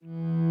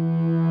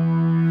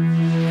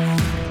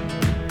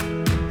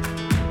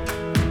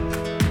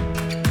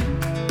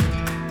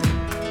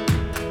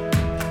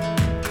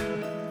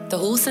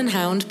and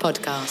Hound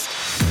Podcast.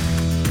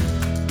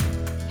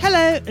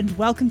 Hello and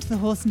welcome to the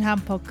Horse and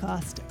Hound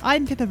Podcast.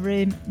 I'm Pippa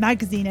Broom,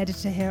 magazine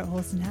editor here at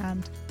Horse and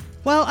Hound.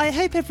 Well, I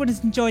hope everyone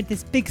has enjoyed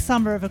this big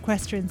summer of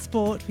equestrian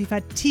sport. We've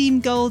had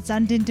team golds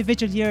and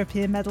individual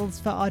European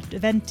medals for our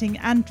eventing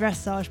and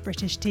dressage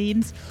British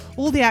teams.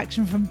 All the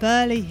action from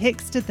Burghley,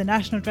 Hickstead, the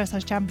National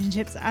Dressage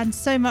Championships and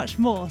so much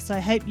more. So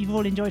I hope you've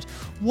all enjoyed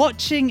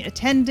watching,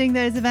 attending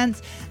those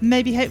events, and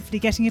maybe hopefully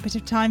getting a bit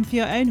of time for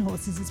your own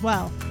horses as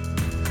well.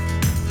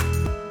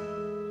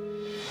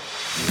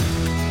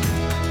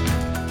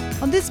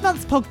 On this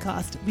month's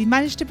podcast, we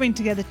managed to bring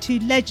together two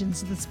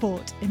legends of the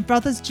sport in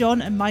brothers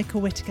John and Michael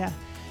Whitaker.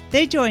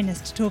 They join us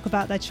to talk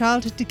about their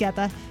childhood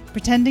together,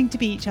 pretending to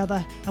be each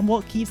other, and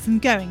what keeps them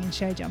going in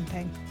show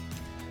jumping.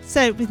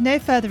 So, with no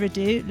further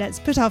ado, let's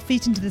put our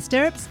feet into the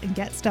stirrups and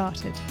get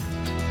started.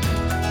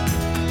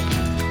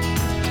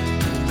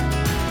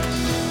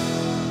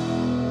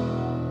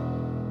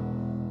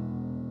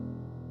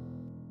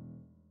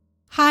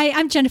 Hi,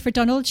 I'm Jennifer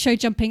Donald, show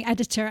jumping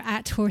editor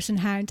at Horse and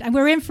Hound, and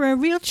we're in for a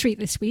real treat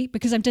this week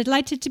because I'm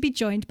delighted to be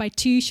joined by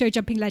two show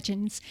jumping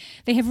legends.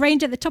 They have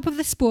reigned at the top of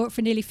the sport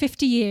for nearly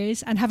 50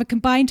 years and have a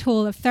combined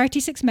haul of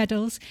 36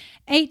 medals,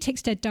 8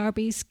 Hickstead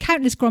derbies,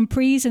 countless Grand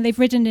Prix, and they've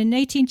ridden in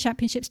 18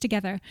 championships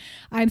together.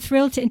 I'm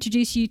thrilled to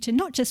introduce you to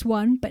not just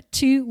one, but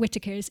two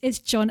Whitakers. It's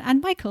John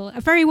and Michael.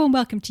 A very warm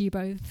welcome to you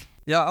both.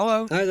 Yeah,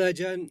 hello. Hi there,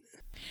 Jen.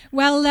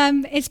 Well,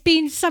 it's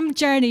been some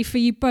journey for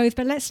you both,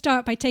 but let's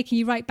start by taking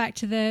you right back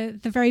to the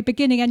very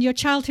beginning and your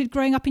childhood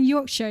growing up in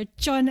Yorkshire.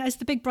 John, as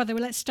the big brother,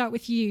 well, let's start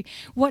with you.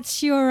 What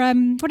are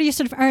your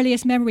sort of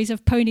earliest memories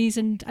of ponies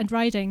and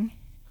riding?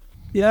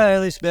 Yeah,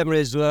 earliest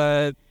memories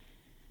were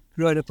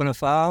growing up on a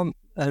farm,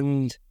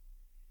 and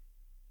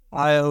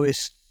I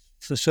always,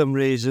 for some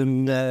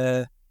reason,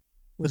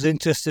 was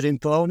interested in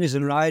ponies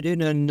and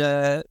riding,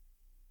 and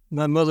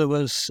my mother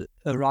was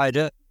a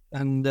rider,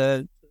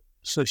 and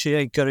so she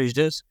encouraged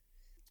us,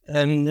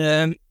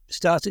 and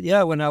started,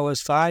 when I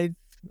was 5.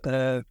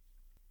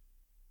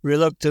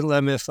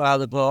 Reluctantly, my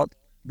father bought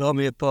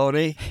me a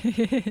pony.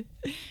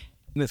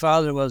 My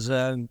father was,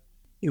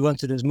 he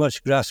wanted as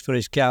much grass for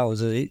his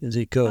cows as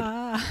he could.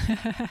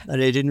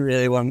 And he didn't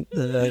really want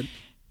a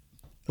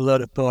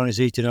lot of ponies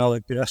eating all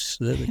the grass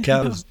that the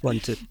cows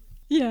wanted.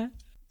 Yeah.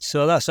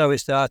 So that's how it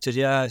started,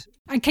 yeah.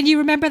 And can you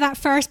remember that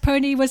first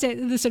pony? Was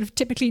it the sort of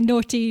typically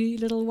naughty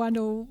little one,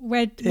 or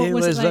what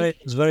was it like?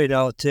 It was very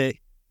naughty.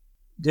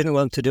 Didn't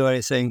want to do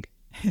anything.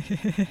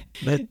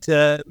 But,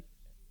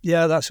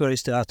 that's where it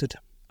started.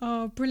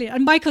 Oh, brilliant.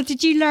 And Michael,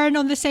 did you learn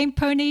on the same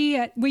pony?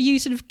 Were you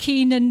sort of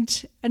keen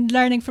and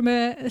learning from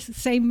a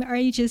same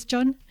age as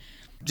John?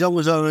 John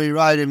was only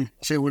riding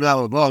since when I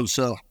was born,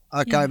 so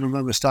I can't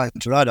remember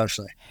starting to ride,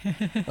 actually.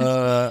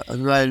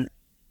 And then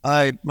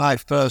my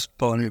first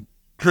pony,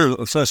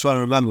 the first one I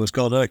remember was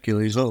called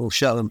Hercules, a little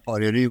Shetland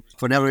pony, and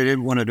whenever he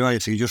didn't want to do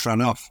anything, he just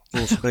ran off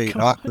full speed.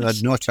 I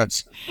had no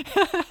chance.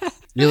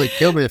 Nearly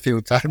killed me a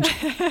few times.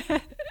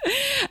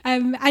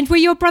 And were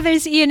your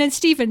brothers Ian and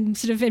Stephen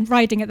sort of in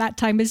riding at that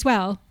time as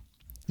well?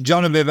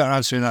 John would be better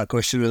answering that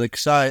question, really,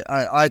 because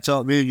I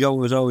thought me and John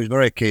was always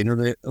very keen, and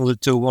the other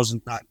two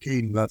wasn't that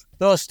keen. But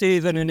Both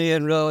Stephen and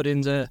Ian rode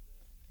in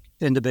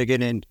the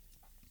beginning,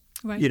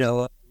 right. You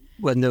know,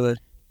 when they were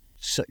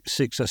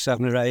 6 or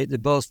 7 or 8, they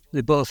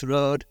both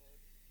rode.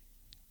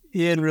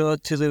 Ian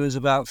rode till he was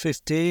about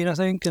 15, I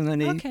think, and then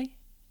he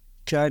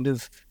kind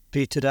of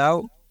petered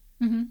out.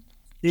 Mm-hmm.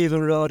 He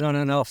even rode on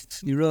and off.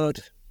 He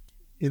rode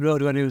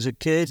when he was a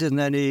kid, and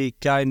then he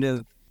kind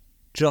of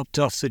dropped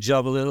off the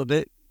job a little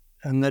bit,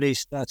 and then he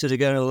started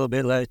again a little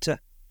bit later.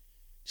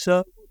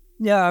 So,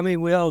 yeah, I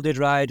mean, we all did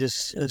ride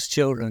as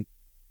children.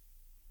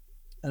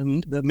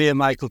 But me and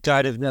Michael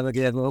kind of never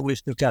gave up. We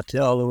stuck at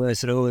it all the way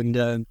through,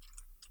 and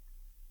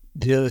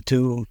the other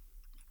two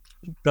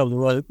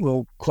probably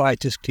weren't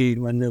quite as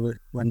keen when they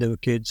were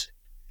kids.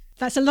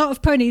 That's a lot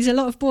of ponies, a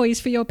lot of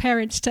boys for your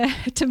parents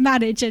to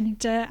manage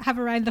and have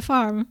around the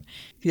farm.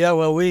 Yeah,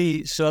 well,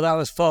 so that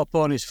was 4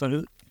 ponies for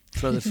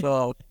the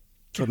 4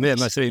 for me and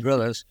my 3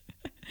 brothers.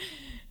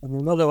 And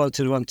my mother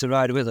wanted one to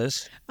ride with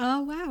us.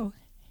 Oh, wow.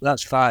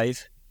 That's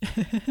 5.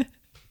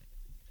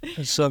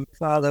 And so my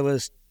father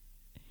was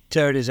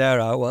tearing his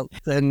hair out. Well,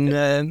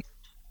 then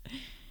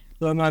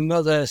so my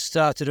mother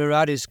started a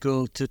riding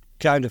school to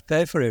kind of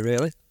pay for it,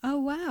 really. Oh,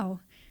 wow.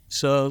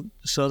 So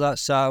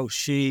that's how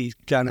she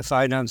kind of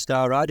financed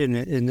our riding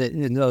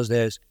in those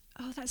days.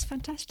 Oh, that's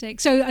fantastic.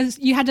 So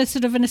you had a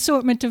sort of an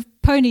assortment of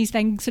ponies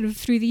then sort of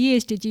through the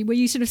years, did you? Were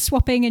you sort of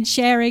swapping and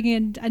sharing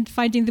and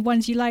finding the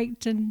ones you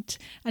liked and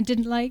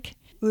didn't like?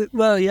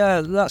 Well,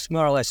 yeah, that's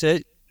more or less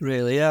it,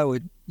 really. Yeah,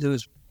 there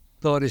was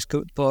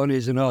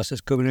ponies and horses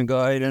coming and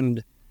going,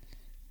 and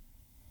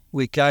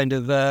we kind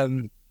of,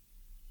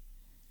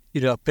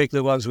 picked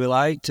the ones we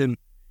liked, and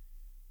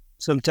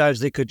sometimes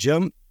they could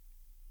jump.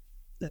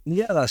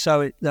 Yeah, that's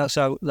how it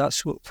started.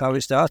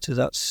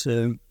 That's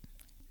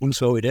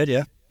what we did.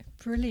 Yeah.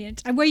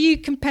 Brilliant. And were you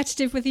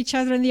competitive with each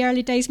other in the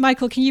early days,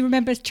 Michael? Can you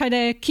remember trying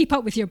to keep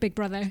up with your big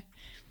brother?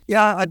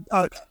 Yeah,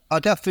 I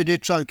definitely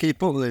did try and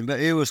keep up with him, but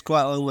he was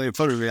quite a long way in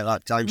front of me at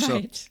that time.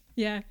 Right. So,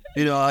 Yeah.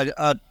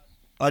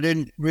 I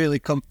didn't really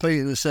compete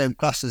in the same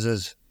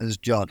classes as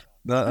John,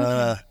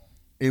 but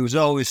he was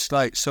always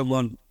like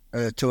someone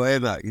to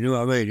aim at. You know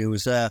what I mean? He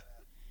was there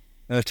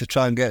to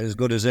try and get as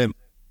good as him.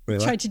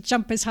 Really. Tried to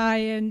jump as high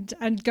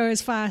and go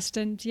as fast,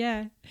 and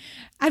yeah.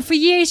 And for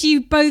years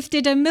you both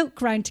did a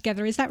milk round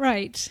together, is that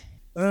right?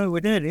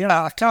 We did,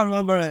 yeah. I can't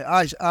remember.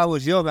 I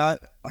was young. I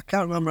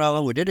can't remember how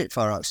long we did it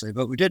for, actually,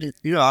 but we did it.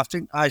 You know, I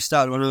think I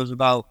started when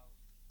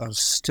I was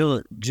still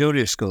at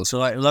junior school, so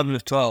like 11 or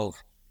 12.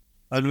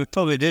 And we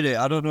probably did it,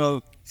 I don't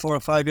know, 4 or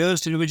 5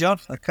 years, did we, John?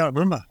 I can't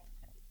remember.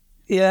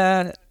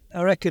 Yeah,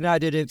 I reckon I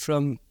did it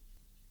from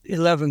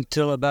 11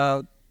 till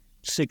about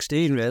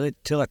 16, really,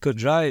 till I could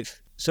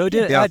drive. So I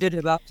did it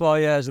about 4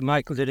 years, and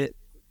Michael did it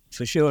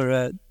for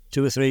sure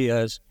 2 or 3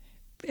 years.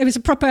 It was a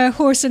proper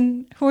horse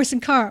and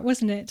cart,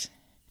 wasn't it?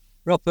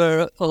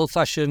 Proper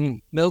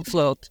old-fashioned milk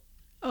float.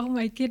 Oh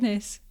my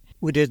goodness!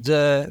 We did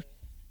the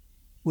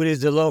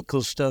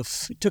local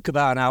stuff. It took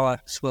about an hour, I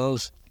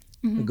suppose,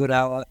 a good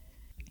hour.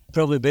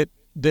 Probably a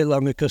bit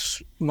longer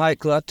because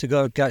Michael had to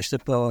go and catch the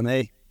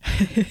pony.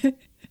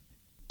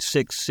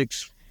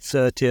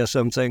 6:30 or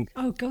something.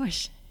 Oh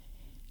gosh!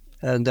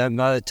 And then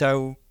by the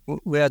time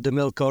we had the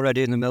milk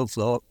already in the milk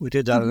float, we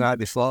did that the night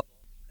before.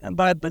 And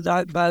by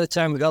the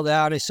time we got the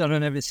harness on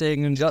and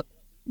everything and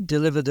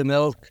delivered the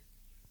milk,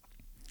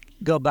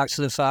 got back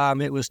to the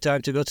farm, it was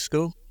time to go to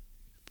school.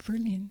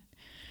 Brilliant.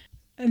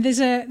 And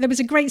there was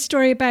a great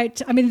story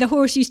about, I mean, the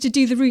horse used to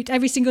do the route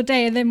every single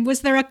day, and then was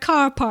there a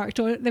car parked,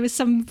 or there was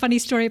some funny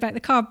story about the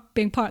car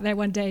being parked there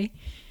one day?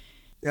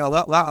 Yeah,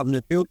 that happened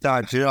a few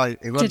times. You know,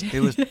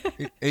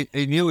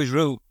 he knew his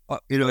route.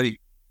 You know,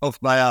 off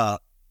by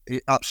heart.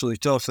 He absolutely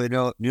totally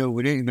knew.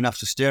 We didn't even have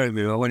to steer him.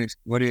 You know, when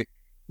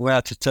we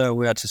had to turn,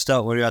 we had to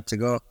start where he had to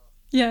go.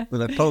 Yeah. But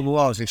the problem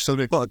was, if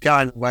somebody put a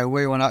car in the way,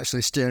 we weren't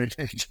actually steering,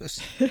 it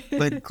just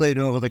went clean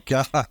over the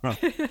car.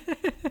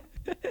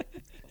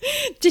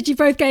 Did you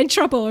both get in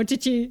trouble, or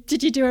did you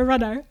do a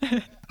runner?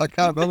 I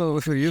can't remember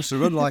if we used to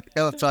run like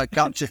hell to try and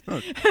catch him.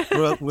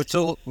 We're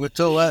told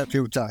that a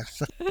few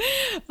times.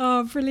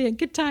 Oh, brilliant.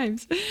 Good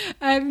times.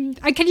 And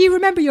can you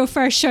remember your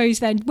first shows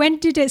then? When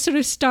did it sort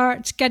of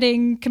start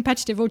getting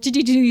competitive, or did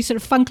you do sort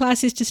of fun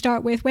classes to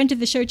start with? When did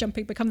the show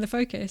jumping become the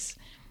focus?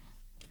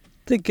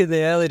 I think in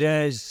the early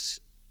days,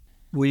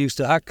 we used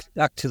to act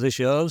to the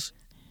shows.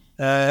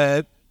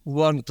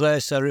 One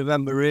place I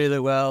remember really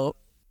well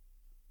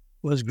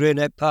was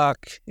Greenhead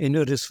Park in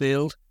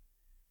Huddersfield,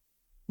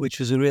 which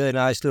was a really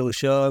nice little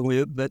show,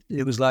 but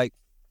it was like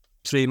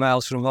 3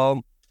 miles from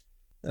home,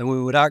 and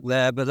we would act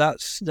there. But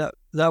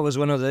that was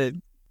one of the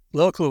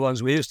local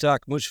ones. We used to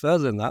act much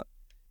further than that,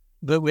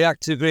 but we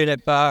acted at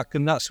Greenhead Park,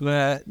 and that's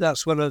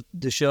one of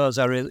the shows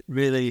I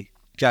really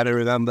kind of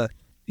remember.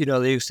 You know,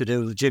 they used to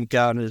do the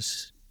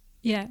gymkhanas,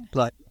 yeah,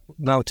 like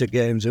mounted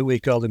games, and we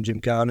called them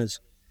gymkhanas.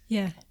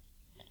 Yeah,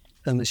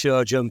 and the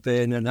show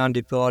jumping and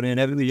handy pony and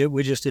everything.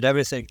 We just did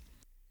everything.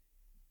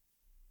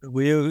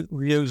 We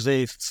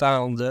usually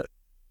found that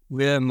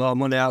we earned more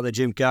money out of the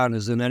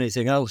gymkhanas than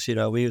anything else. You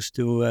know, we used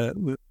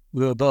to.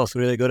 We were both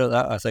really good at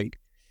that, I think.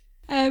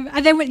 And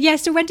then,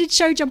 so when did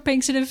show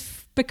jumping sort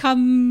of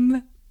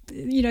become,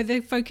 you know,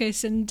 the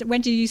focus? And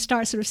when did you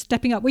start sort of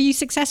stepping up? Were you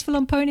successful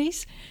on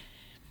ponies?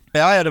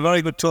 Yeah, I had a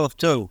very good turf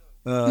too.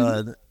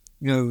 You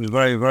know, it was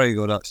very, very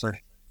good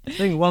actually. I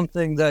think one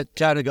thing that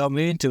kind of got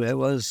me into it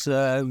was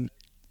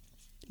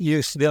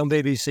used to be on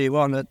BBC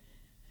One at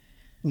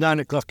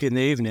 9 o'clock in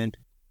the evening,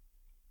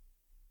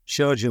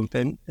 show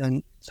jumping,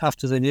 and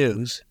after the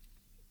news.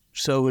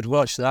 So we'd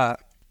watch that,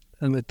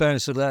 and my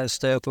parents would let us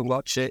stay up and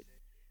watch it.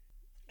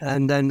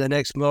 And then the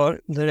next morning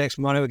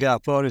we get our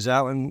ponies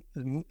out and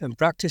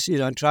practice, you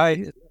know, and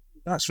try.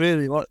 That's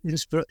really what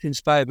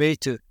inspired me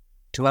to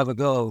have a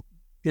go,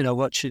 you know,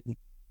 watching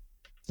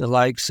the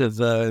likes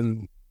of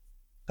Alan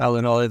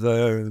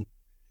Oliver and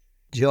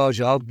George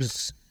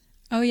Hobbs.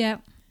 Oh, yeah.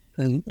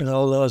 And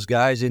all those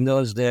guys in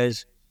those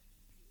days.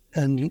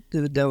 And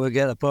then we'd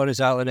get the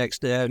ponies out the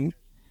next day, and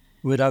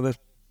we'd have a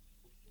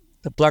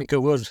plank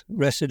of wood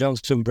rested on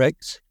some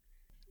bricks.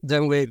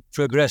 Then we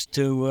progressed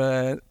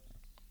to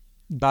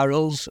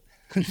barrels.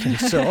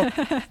 So,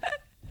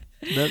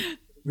 but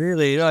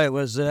really, you know, it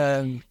was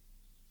primetime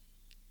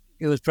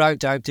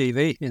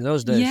TV in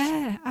those days.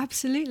 Yeah,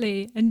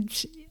 absolutely.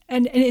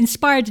 And it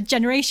inspired a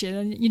generation.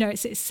 And, you know,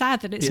 it's sad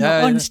that it's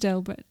not on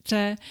still, but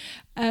it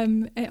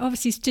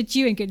obviously stood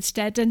you in good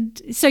stead. And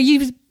so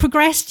you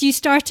progressed, you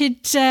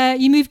started,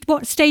 you moved,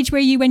 what stage were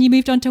you when you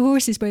moved on to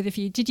horses, both of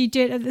you? Did you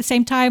do it at the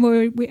same time,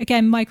 or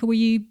again, Michael, were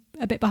you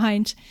a bit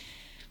behind?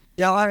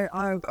 Yeah,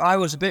 I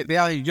was a bit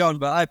behind John,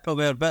 but I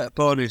probably had better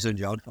ponies than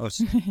John. I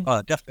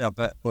definitely had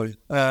better ponies.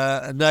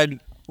 And then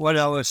when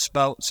I was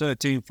about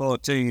 13,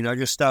 14, I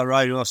just started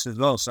riding horses as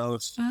well. So I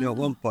was, you know, at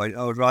one point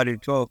I was riding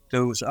 12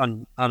 twos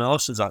and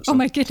horses actually. Oh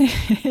my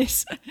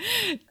goodness.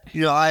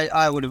 You know,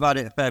 I would have had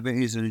it a fair bit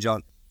easier than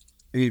John.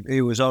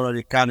 He was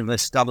already kind of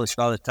established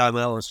by the time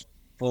I was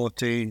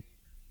 14.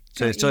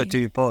 So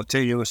 13,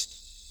 14, he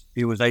was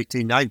he was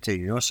 18,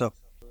 19, you know, so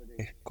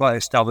quite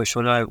established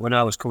when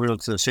I was coming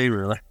onto the scene,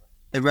 really.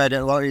 It made it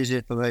a lot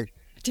easier for me.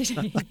 Did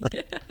he?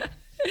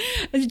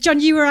 John,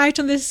 you were out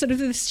on this sort of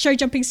the show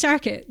jumping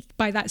circuit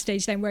by that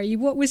stage then, were you?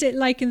 What was it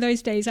like in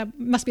those days? That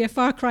must be a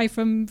far cry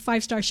from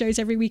 5-star shows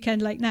every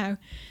weekend like now.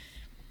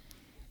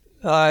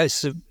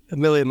 It's a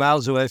million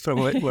miles away from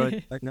where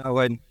it's like now.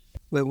 When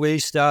we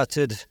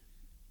started,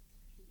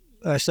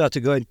 I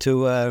started going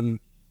to,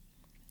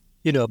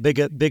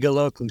 bigger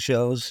local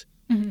shows.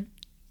 Mm-hmm.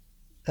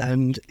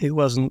 And there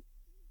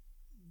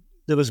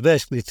was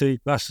basically three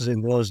classes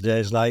in those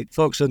days, like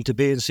Folks Hunter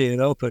B and C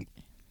and Open.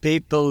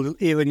 People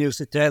even used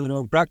to take their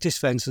own practice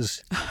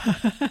fences.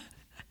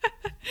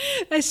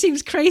 That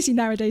seems crazy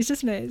nowadays,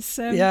 doesn't it? It's,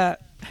 Yeah,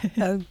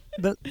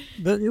 but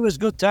it was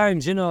good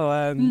times, you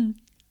know.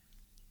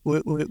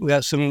 We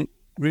had some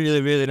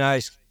really, really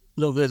nice,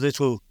 lovely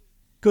little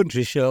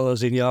country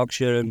shows in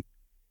Yorkshire, and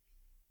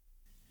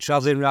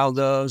travelling around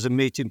those and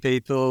meeting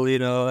people, you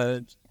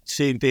know,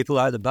 seeing people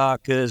like the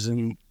Barkers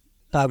and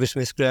Harvey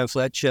Smith, Graham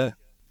Fletcher.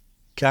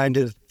 Kind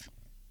of,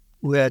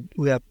 we had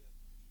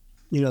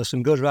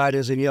some good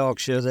riders in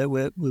Yorkshire that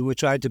we were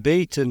trying to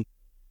beat, and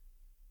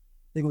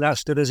I think that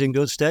stood us in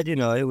good stead. You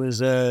know, it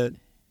was,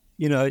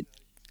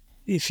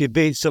 if you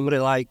beat somebody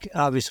like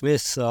Harvey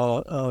Smith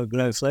or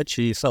Graham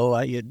Fletcher, you felt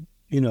like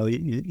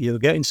you were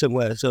getting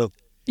somewhere. So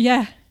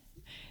yeah,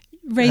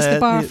 raise the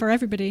bar for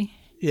everybody.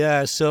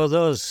 Yeah, so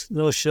those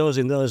shows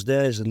in those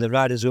days and the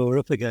riders we were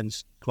up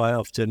against quite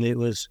often,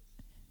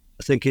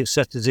 I think it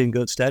set us in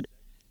good stead.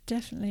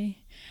 Definitely.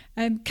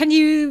 Can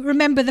you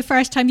remember the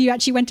first time you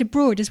actually went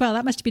abroad as well?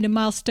 That must have been a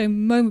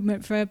milestone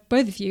moment for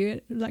both of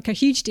you, like a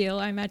huge deal,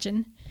 I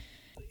imagine.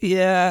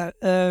 Yeah,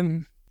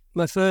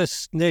 my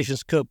first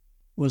Nations Cup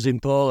was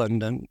in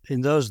Poland, and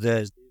in those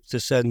days to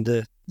send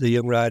the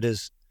young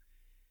riders,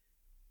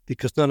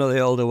 because none of the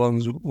older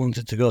ones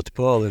wanted to go to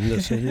Poland. They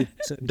sent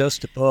us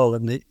to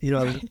Poland. I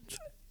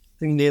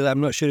think Neil, I'm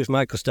not sure if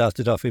Michael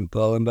started off in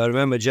Poland, but I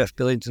remember Jeff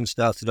Billington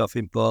started off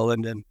in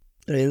Poland, and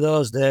in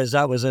those days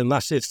that was a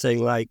massive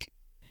thing.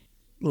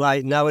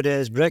 Like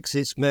nowadays,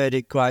 Brexit's made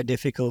it quite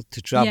difficult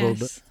to travel,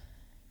 yes.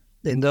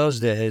 But in those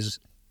days,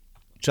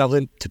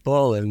 travelling to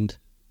Poland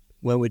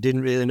when we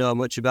didn't really know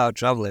much about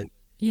travelling,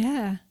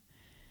 yeah,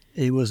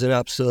 it was an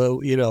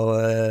absolute,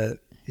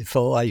 it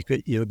felt like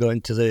you were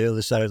going to the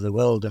other side of the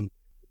world, and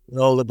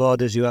all the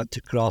borders you had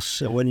to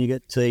cross. And when you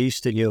get to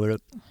Eastern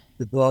Europe,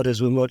 the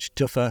borders were much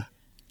tougher.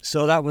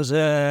 So that was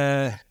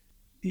a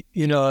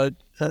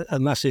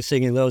massive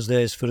thing in those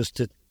days for us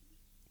to,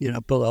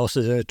 pull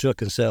horses in a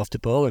truck and sail off to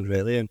Poland,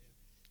 really.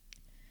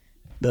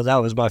 But that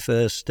was my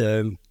first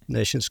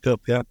Nations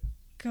Cup, yeah.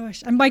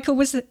 Gosh. And Michael,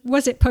 was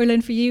it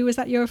Poland for you? Was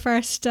that your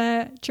first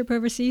trip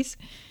overseas?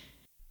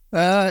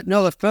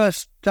 No, the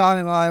first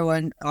time I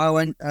went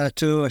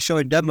to a show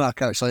in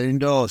Denmark, actually,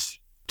 indoors.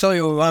 Tell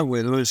you who I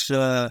went with was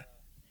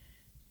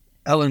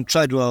Ellen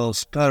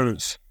Treadwell's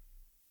parents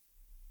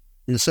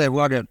in the same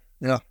wagon.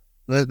 Yeah,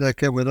 they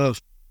came with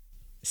us.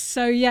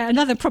 So yeah,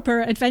 another proper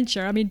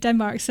adventure. I mean,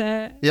 Denmark's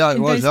it was. Yeah, it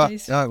was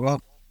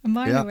a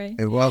mile away.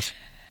 It was.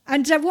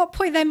 And at what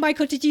point then,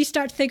 Michael, did you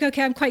start to think,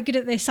 okay, I'm quite good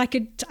at this. I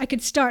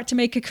could start to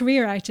make a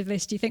career out of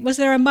this. Do you think? Was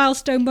there a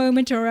milestone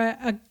moment or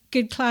a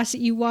good class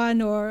that you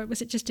won, or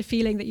was it just a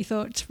feeling that you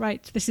thought,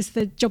 right, this is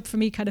the job for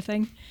me kind of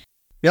thing?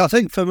 Yeah, I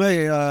think for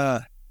me,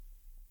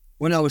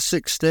 when I was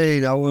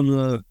 16, I won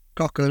the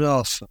Cock and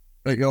Horse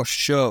at Yorkshire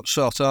Show.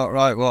 So I thought,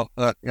 right, well,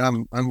 I'm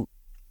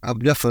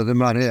definitely the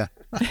man here.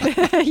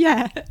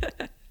 Yeah.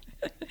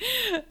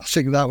 I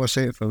think that was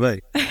it for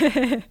me.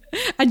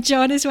 And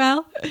John as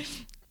well?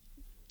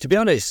 To be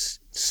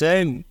honest,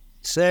 same.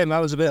 I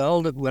was a bit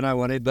older when I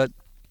won it, but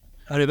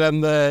I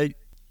remember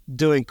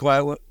doing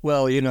quite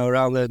well,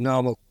 around the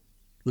normal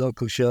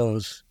local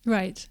shows.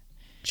 Right.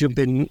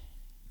 Jumping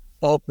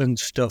up and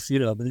stuff,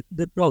 but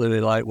they'd probably be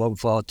like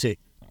 140.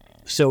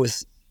 So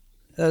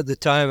at the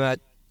time I had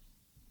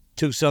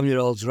 2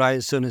 7-year-olds,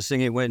 Ryan's son and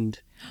Singing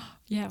Wind.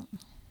 Yeah.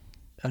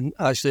 And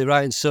actually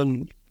Ryan's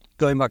son,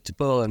 going back to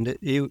Poland,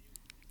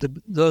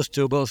 those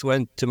two both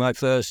went to my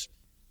first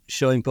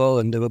show in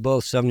Poland. They were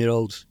both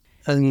 7-year-olds.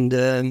 And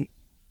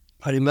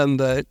I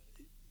remember,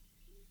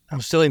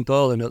 I'm still in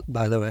Poland,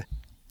 by the way.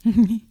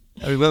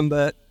 I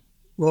remember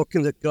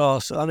walking the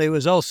course, and it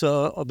was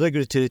also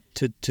obligatory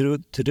to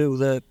do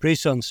the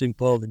pre-sons in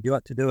Poland. You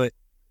had to do it.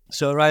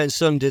 So Ryan's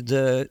son did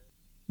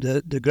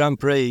the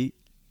Grand Prix,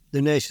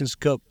 the Nations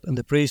Cup and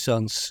the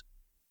pre-sons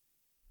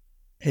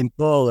in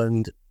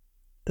Poland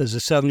as a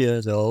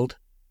 7-year-old.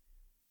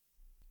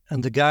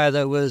 And the guy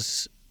that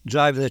was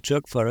driving the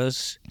truck for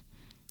us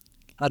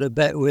had a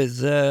bet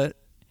with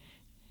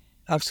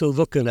Axel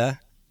Vuckener.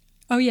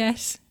 Oh,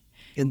 yes.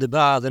 In the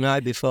bar the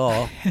night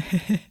before.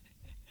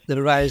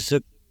 That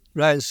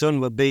Ryan's son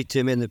would beat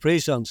him in the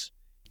pre-sons.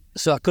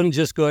 So I couldn't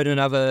just go in and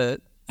have a,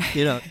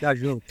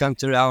 casual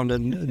cant around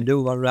and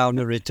do one round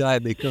and retire,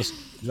 because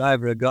the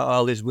driver had got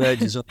all his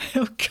wages up.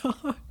 Oh,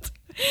 God.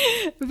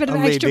 A bit of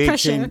extra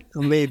pressure.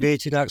 And me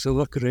beating Axel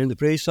Vuckener in the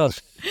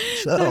pre-sons.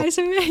 So, that is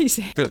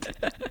amazing.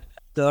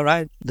 All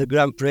right, the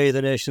Grand Prix,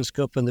 the Nations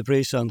Cup, and the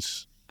Prix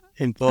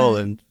in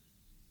Poland.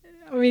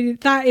 I mean,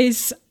 that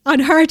is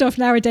unheard of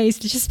nowadays.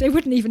 It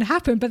wouldn't even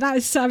happen. But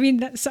that's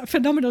a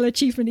phenomenal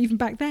achievement even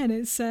back then.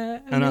 It's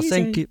amazing. And I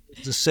think it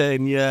was the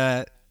same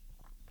year.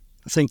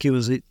 I think it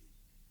was.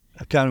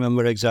 I can't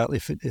remember exactly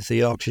if it's the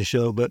Yorkshire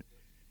Show, but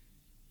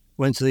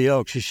went to the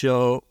Yorkshire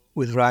Show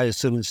with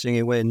Ryerson and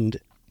Singing Wind.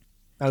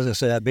 As I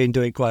say, I've been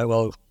doing quite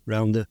well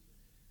around the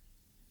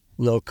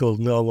local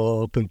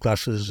normal open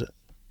classes.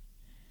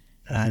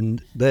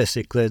 And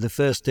basically, the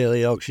first day of the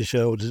Yorkshire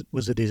Show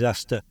was a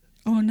disaster.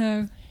 Oh,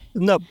 no.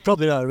 No,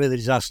 probably not a really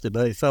disaster,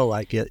 but it felt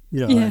like it.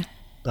 You know, Yeah.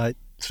 like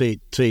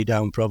three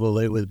down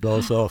probably with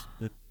both off.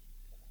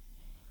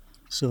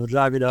 So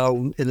driving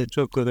home in the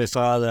truck with my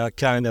father, I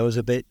kind of was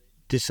a bit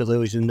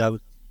disillusioned. I was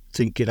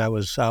thinking I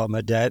was out of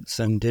my depth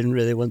and didn't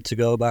really want to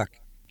go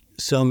back.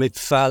 So my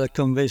father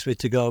convinced me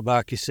to go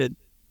back. He said,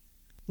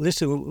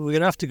 "Listen, we're going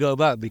to have to go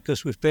back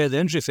because we've paid the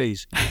entry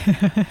fees."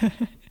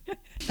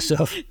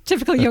 So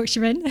Typical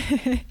Yorkshireman.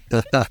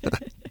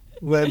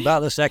 went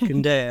back the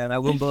second day and I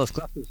won both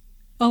classes.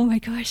 Oh my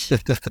gosh.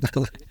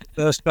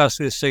 First class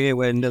with Singing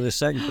Wind and the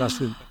second class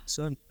with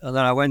Son. And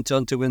then I went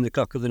on to win the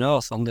Cock of the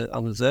North on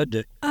the third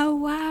day. Oh,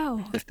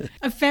 wow.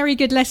 A very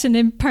good lesson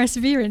in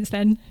perseverance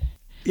then.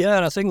 Yeah,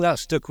 and I think that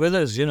stuck with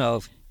us, you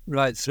know,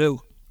 right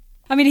through.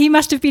 I mean, he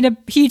must have been a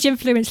huge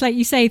influence, like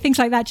you say. Things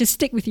like that just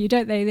stick with you,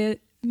 don't they? The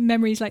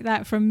memories like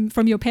that from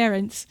your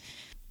parents.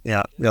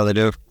 Yeah, they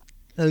do.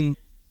 And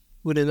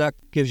winning that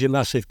gives you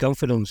massive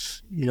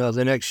confidence. You know,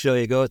 the next show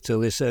you go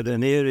to, they said,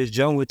 "And here is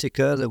John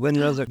Whitaker, the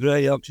winner of the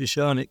Great Yorkshire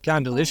Show," and it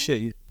kind of lifts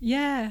you.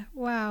 Yeah,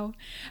 wow.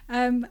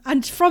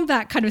 And from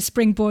that kind of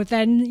springboard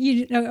then,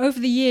 you know, over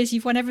the years,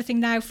 you've won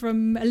everything now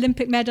from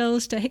Olympic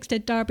medals to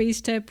Hickstead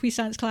derbies to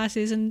puissance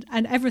classes and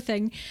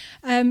everything.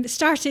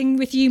 Starting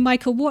with you,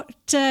 Michael, what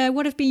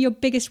have been your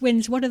biggest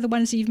wins? What are the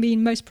ones that you've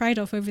been most proud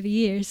of over the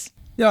years?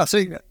 Yeah, I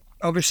think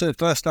obviously the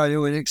first time you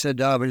win Hickstead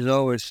derby is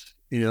always,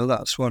 you know,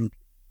 that's one.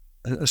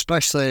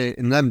 Especially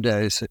in them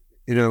days,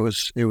 you know,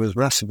 it was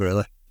massive,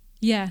 really.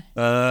 Yeah.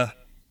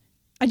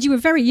 And you were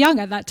very young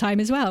at that time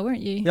as well,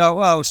 weren't you? Yeah, well,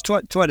 I was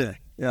 20,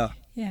 yeah.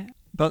 Yeah.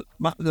 But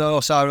the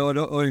horse I rode,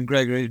 Owen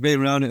Gregory, he's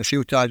been around it a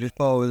few times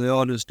before with the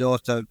owner's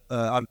daughter,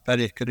 Anne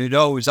Pennick, and he'd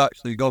always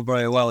actually gone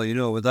very well, you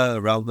know, with her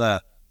around there.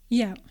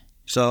 Yeah.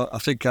 So I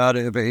think I had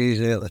it a bit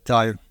easy at the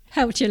time.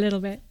 Helped you a little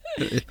bit.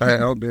 It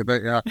helped me a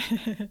bit, yeah.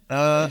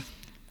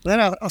 Then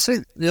I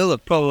think the other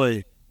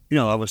probably, you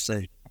know,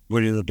 obviously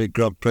winning the big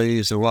Grand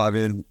Prix or what I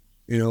mean,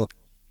 you know.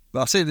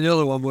 But I think the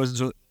other one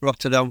was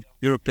Rotterdam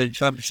European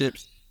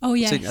Championships. Oh,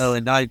 yes. I think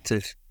early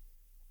 90s.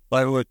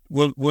 Like we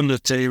won the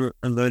team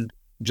and then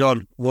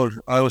John won,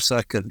 I was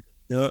second,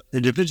 you know,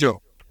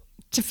 individual.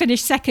 To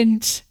finish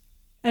second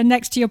and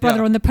next to your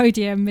brother on the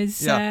podium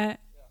is, and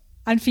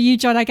for you,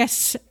 John, I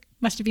guess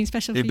must have been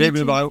special for you too.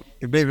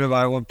 He beat me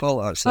by 1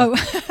 pole, actually.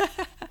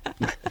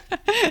 Oh.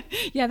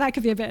 Yeah, that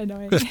could be a bit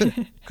annoying.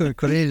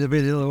 could easily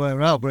be the other way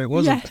around, but it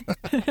wasn't.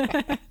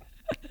 Yeah.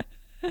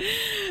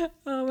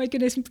 Oh my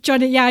goodness,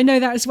 John! Yeah, I know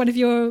that was one of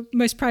your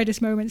most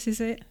proudest moments,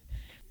 is it?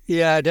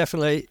 Yeah,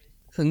 definitely.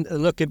 And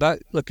looking back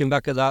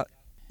at that,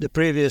 the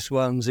previous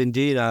ones in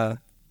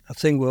Dinar, I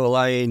think we were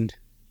lying.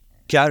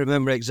 Can't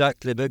remember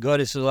exactly, but going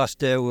into the last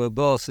day, we were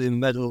both in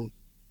medal.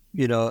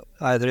 You know,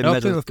 either in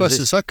medal. We were first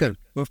and second.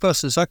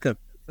 First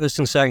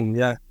and second,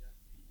 yeah.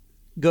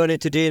 Going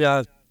into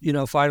Dinar, you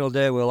know, final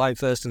day, we were lying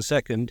first and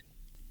second,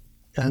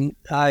 and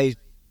I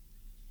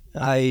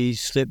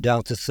slipped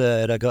down to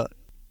third. I got.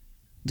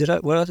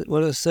 What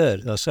was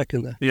third or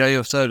second there? Yeah, you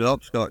were third at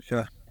Hopscotch,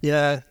 yeah.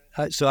 Yeah,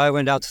 so I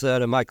went out to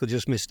third and Michael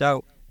just missed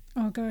out.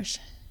 Oh, gosh.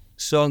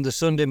 So on the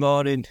Sunday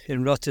morning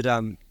in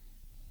Rotterdam,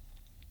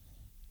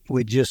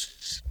 I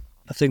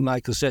think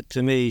Michael said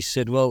to me, he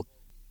said, "Well,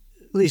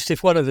 at least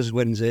if one of us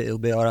wins it, it'll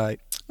be all right."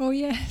 Oh,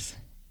 yes.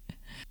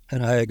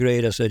 And I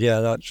agreed. I said,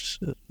 "Yeah, that's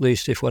at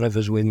least if one of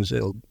us wins,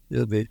 it'll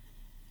be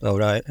all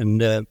right."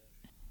 And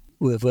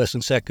we were first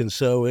and second,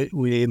 so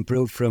we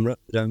improved from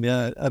Rotterdam.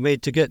 Yeah, I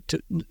mean,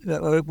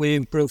 we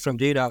improved from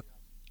Dinar.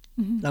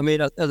 Mm-hmm. I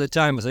mean, at the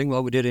time, I think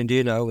what we did in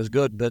Dinar was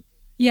good, but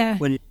yeah,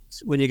 when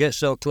you get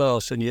so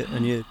close and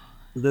you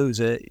lose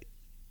it,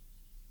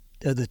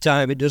 at the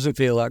time it doesn't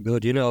feel that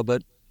good, you know.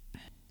 But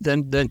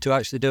then to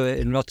actually do it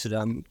in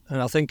Rotterdam,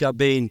 and I think I've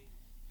been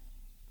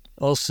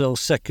also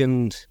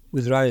second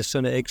with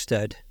Ryerson at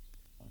Hickstead,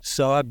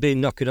 so I've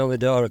been knocking on the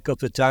door a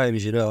couple of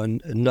times, you know,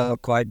 and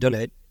not quite done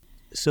it.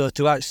 So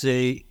to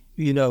actually,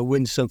 you know,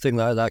 win something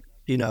like that,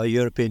 you know, a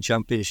European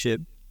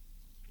Championship,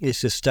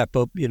 it's a step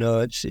up. You know,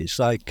 it's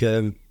like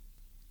you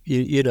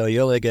know, you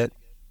only get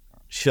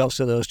shots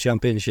of those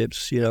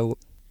championships, you know,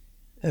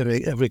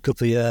 every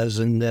couple of years,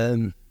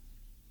 and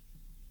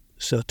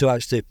so to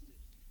actually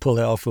pull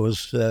it off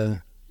was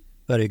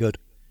very good.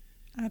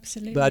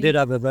 Absolutely. But I did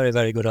have a very,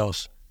 very good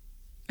horse.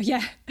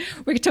 Yeah,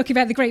 we're talking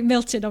about the Great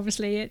Milton,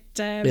 obviously, at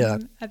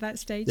that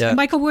stage. Yeah.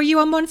 Michael, were you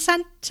on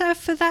Monsanto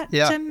for that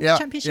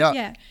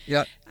championship?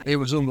 Yeah, it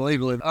was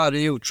unbelievable.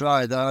 He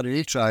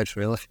tried,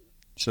 really.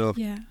 So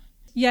yeah.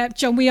 Yeah,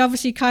 John, we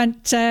obviously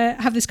can't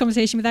have this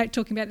conversation without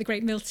talking about the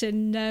great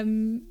Milton.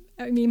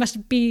 I mean, he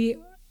must be,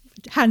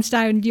 hands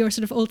down, your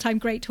sort of all-time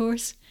great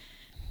horse.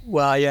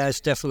 Well,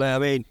 yes, definitely. I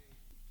mean,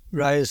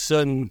 Ryan's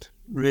son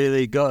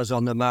really got us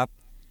on the map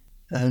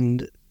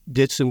and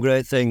did some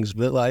great things,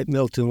 but like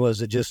Milton was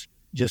just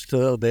a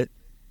little bit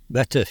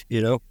better,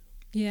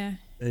 Yeah.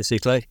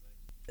 Basically.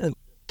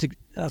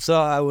 I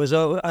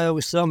thought I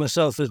always saw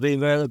myself as being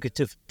very lucky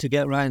to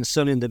get Ryan's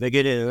son in the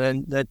beginning,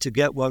 and then to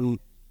get one,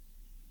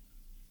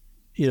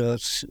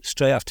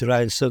 straight after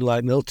Ryan's son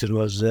like Milton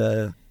was,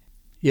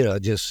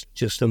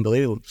 just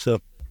unbelievable. So,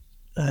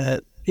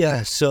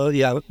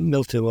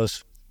 Milton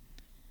was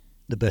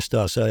the best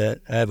horse I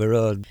ever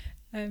rode.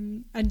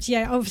 And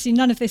obviously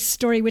none of this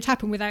story would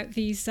happen without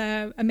these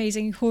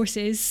amazing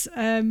horses.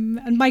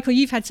 And Michael,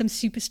 you've had some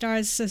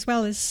superstars as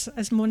well as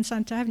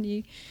Monsanto, haven't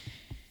you?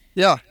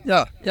 Yeah.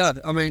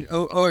 I mean,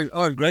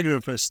 I'm Gregor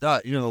for a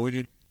start. We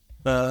did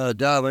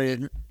Derby,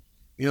 and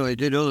he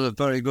did other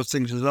very good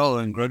things as well.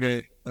 And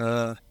Gregor,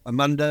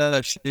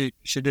 Amanda,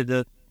 she did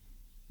the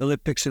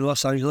Olympics in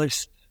Los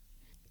Angeles.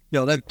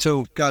 Them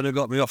two kind of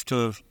got me off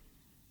to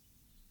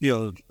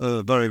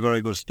a very,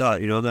 very good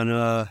start. Then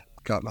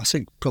I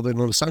think probably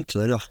Monsanto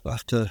then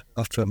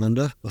after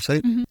Amanda, I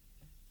think.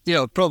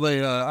 Mm-hmm.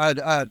 Probably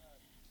I'd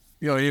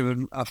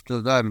even after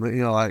them,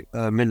 like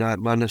Midnight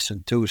Madness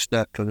and Two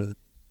Step, and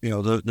they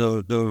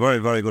were very,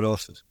 very good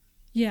horses.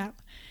 Yeah.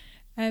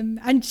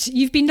 And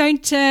you've been known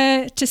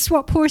to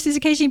swap horses,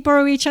 occasionally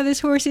borrow each other's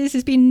horses.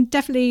 There's been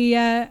definitely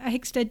a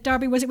Hickstead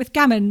Derby. Was it with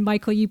Gammon,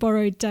 Michael, you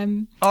borrowed?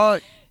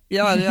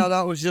 Yeah,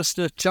 that was just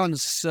a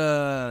chance.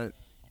 John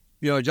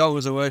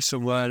was away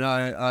somewhere and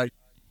I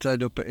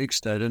turned up at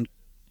Hickstead, and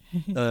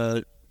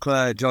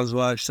Claire, John's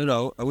wife, said,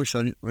 "Oh, I wish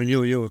I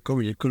knew you were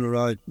coming. You couldn't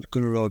ride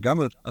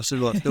Gammon." I said,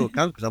 "Well, I still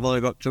can because I've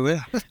only got two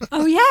here."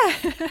 Oh, yeah.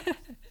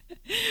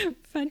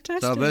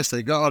 Fantastic. So I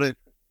basically got on it,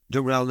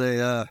 jumped around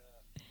the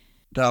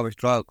Derby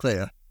trial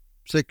clear,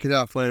 thinking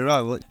halfway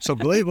around. Well, it's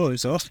unbelievable,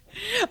 this horse.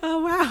 Oh,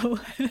 wow.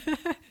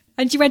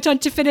 And you went on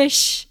to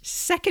finish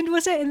second,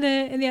 was it, in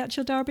the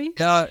actual Derby?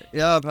 Yeah,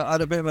 but I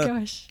had a bit of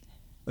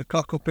a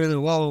cock up in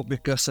the wall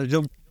because I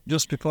jumped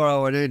just before I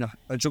went in.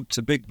 I jumped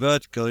a big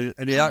vertical,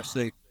 and he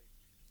actually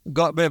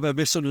got a bit of a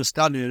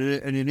misunderstanding,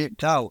 and he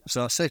nipped out.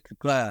 So I said to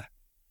Claire,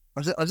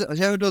 "Has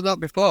he ever done that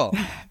before?"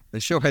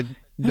 And she went,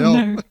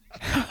 "No."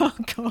 Oh,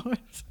 God.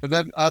 And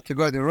then I had to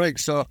go in the ring,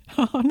 so...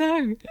 Oh,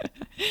 no.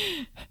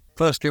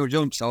 First few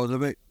jumps,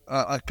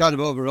 I kind of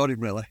overrode him,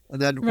 really.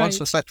 And then once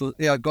I settled,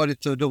 I got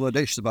into a double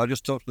ditch, but I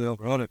just totally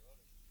overrode him.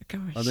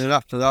 Gosh. And then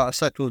after that, I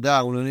settled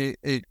down, and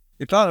he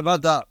kind of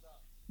had that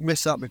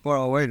mishap before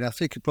I went. I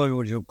think he probably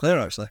would jump clear,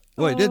 actually.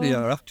 Well, he did the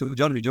year after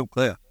Johnny jumped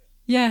clear.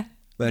 Yeah.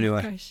 But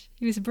anyway. Gosh.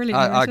 He was a brilliant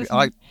horse,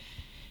 wasn't he?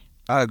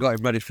 I got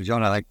him ready for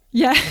John, I think.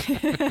 Yeah.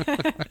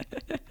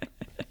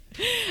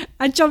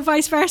 And John,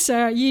 vice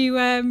versa,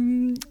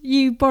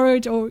 you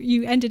borrowed, or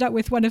you ended up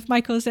with one of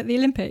Michael's at the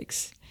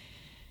Olympics.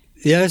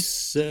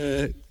 Yes,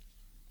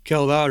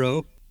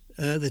 Calvaro.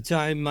 At the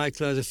time,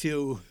 Michael had a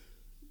few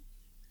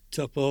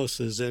top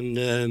horses,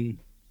 and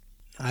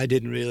I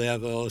didn't really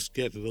have a horse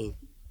capable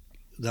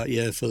that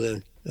year for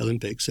the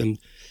Olympics. And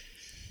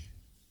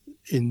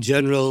in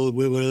general,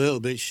 we were a little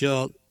bit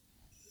short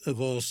of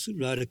horse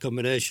rider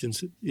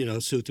combinations,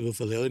 suitable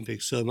for the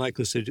Olympics. So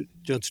Michael said, "Do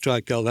you want to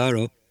try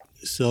Calvaro?"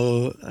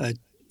 So I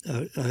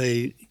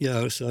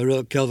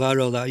rode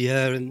Calvaro that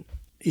year, and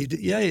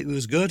it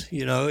was good.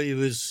 He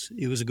was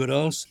a good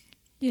horse.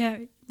 Yeah,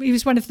 he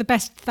was one of the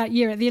best that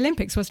year at the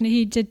Olympics, wasn't he?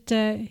 He did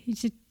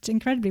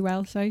incredibly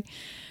well. So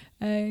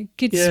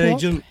good. Yeah,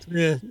 swap.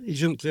 he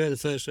jumped clear the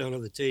first round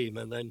of the team,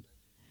 and then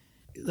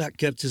that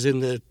kept us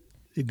it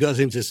got us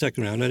into the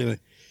second round anyway.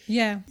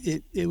 Yeah,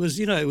 it was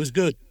it was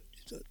good,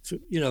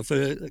 for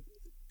a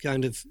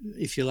kind of,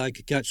 if you like,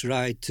 a catch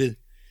ride to.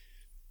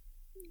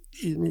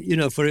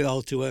 For it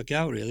all to work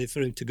out, really, for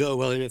him to go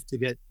well enough to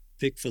get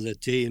picked for the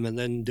team and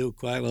then do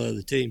quite well at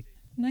the team.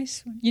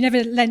 Nice one. You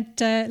never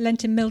lent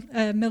him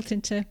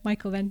Milton to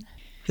Michael then?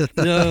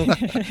 No.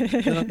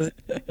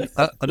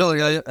 I don't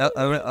think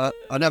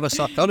I never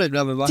sat on it.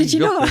 Never mind. Did you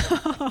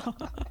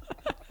not?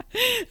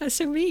 That's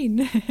so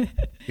mean.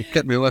 You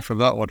kept me away from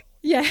that one.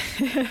 Yeah.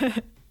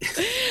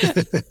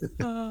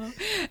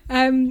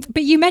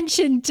 But you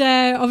mentioned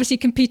obviously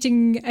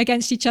competing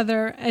against each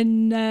other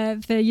in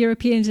the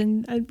Europeans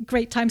and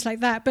great times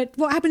like that. But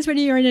what happens when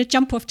you're in a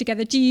jump off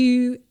together? Do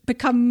you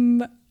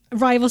become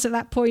rivals at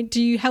that point?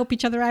 Do you help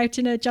each other out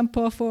in a jump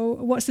off, or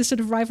what's the sort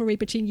of rivalry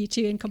between you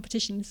two in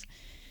competitions?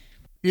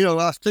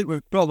 I think we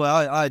probably,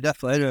 I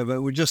definitely do,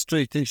 but we just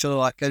treat each other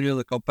like any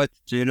other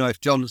competitor. If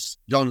John's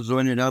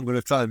winning, I'm going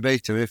to try and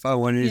beat him. If I'm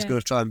winning, he's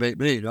going to try and beat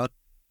me.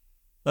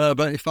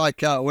 But if I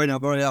can't win, I'm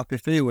very happy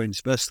if he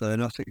wins, basically,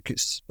 and I think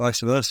it's vice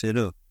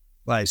versa,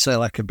 Like, say,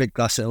 like a big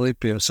class at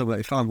Olympia or something,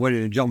 if I'm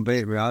winning and John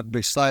beat me, I'd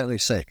be slightly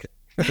sick,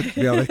 to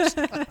be honest.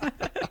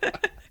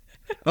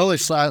 Only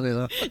slightly,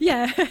 though.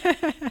 Yeah.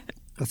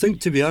 I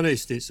think, to be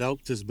honest, it's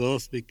helped us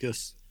both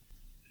because,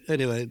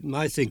 anyway,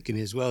 my thinking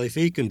is, well, if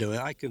he can do it,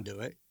 I can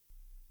do it.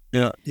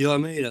 Yeah. You know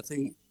what I mean? I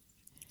think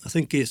I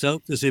think it's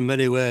helped us in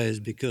many ways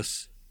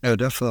because, Yeah,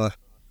 definitely.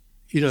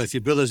 you know, if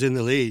your brother's in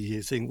the lead,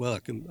 you think, well, I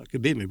can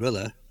beat my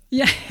brother.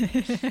 Yeah.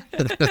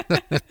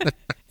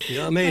 You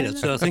know what I mean?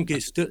 So I think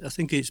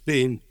it's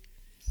been,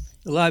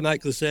 like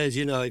Michael says,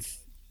 you know,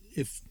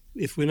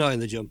 if we're not in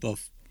the jump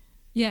off,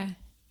 Yeah.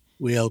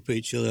 we help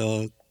each other,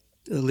 or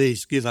at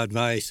least give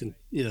advice and,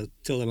 you know,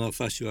 tell them how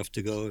fast you have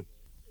to go.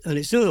 And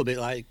it's a little bit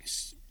like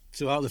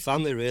throughout the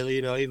family, really,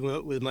 you know,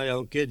 even with my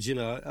own kids, you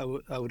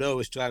know, I would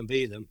always try and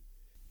beat them,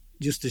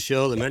 just to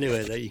show them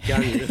anyway that you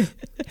can, you know.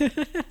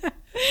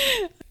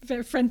 A bit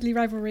of friendly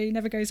rivalry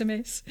never goes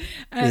amiss.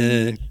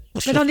 Yeah.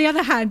 But on the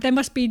other hand, there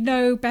must be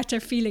no better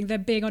feeling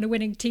than being on a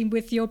winning team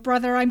with your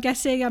brother, I'm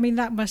guessing. I mean,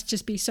 that must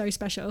just be so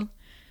special.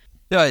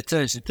 Yeah, it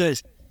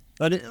is.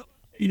 And,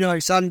 you know,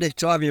 it's handy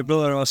to have your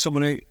brother or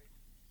someone who,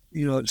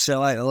 you know, say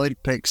like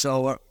Olympics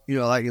or, you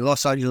know, like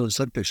Los Angeles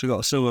Olympics, we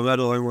got a silver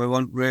medal and we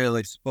weren't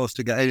really supposed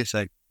to get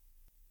anything.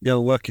 You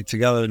know, working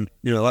together, and,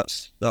 you know,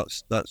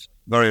 that's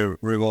very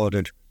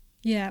rewarding.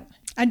 Yeah.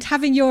 And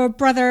having your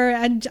brother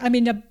and, I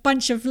mean, a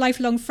bunch of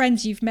lifelong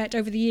friends you've met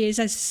over the years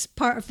as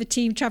part of the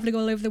team travelling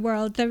all over the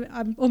world,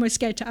 I'm almost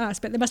scared to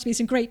ask, but there must be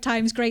some great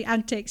times, great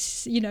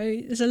antics. You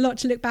know, there's a lot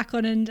to look back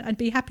on and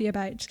be happy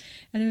about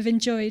and have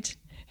enjoyed.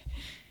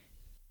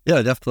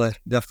 Yeah, definitely.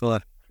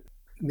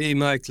 Me,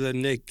 Michael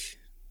and Nick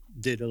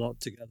did a lot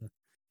together.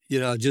 You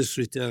know, I just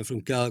returned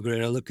from Calgary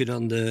and I'm looking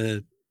on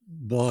the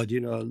board,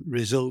 you know,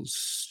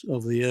 results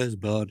of the year's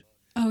board.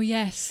 Oh,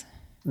 yes.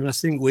 And I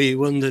think we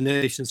won the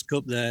Nations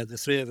Cup there, the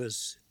three of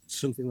us,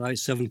 something like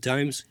 7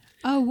 times.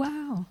 Oh,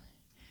 wow.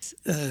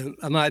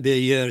 I might be a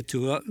year or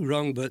two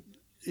wrong, but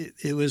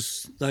it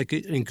was like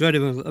an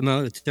incredible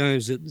amount of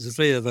times that the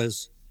three of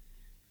us,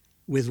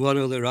 with one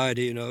other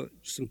rider, you know,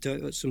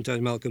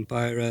 sometimes Malcolm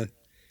Pyra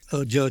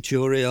or Joe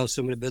Churi or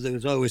somebody, but there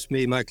was always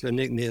me, Michael and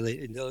Nick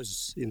nearly in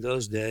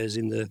those days,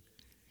 in the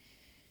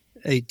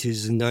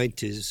 80s and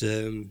 90s.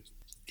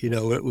 You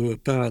know, we were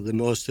part of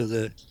most of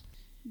the,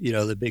 you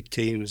know, the big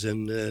teams,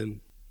 and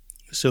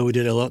so we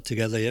did a lot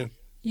together, yeah.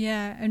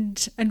 Yeah,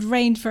 and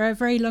reigned for a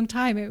very long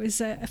time. It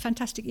was a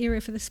fantastic era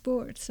for the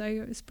sport, so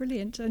it was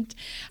brilliant. And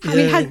I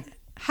mean,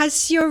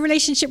 has your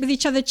relationship with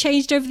each other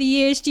changed over the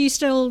years? Do you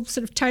still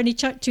sort of turn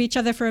to each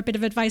other for a bit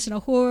of advice on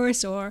a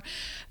horse, or,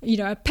 you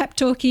know, a pep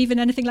talk, even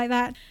anything like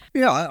that?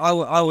 Yeah,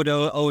 I would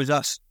always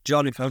ask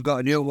John if I've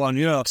got a new one.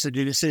 You know, I said,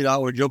 did you see that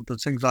one jump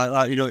and things like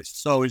that? You know,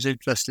 it's always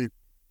interesting.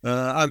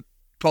 I'm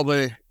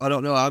probably a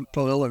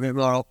little bit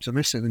more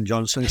optimistic than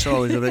John, so it's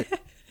always a bit,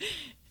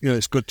 you know,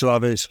 it's good to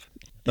have his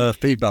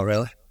feedback,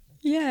 really.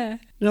 Yeah.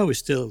 No, we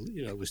still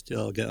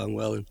get on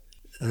well,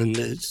 and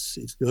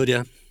it's good,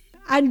 yeah.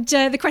 And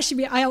the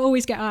question I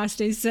always get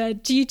asked is,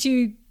 do you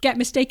two get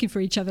mistaken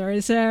for each other?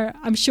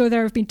 I'm sure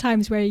there have been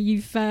times where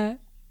you've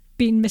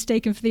been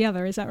mistaken for the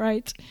other, is that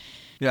right?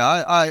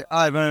 Yeah,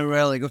 I very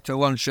rarely go to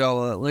one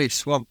show, at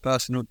least one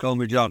person would call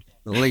me John,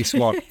 at least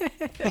one.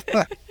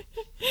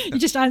 You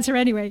just answer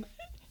anyway.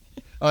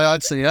 I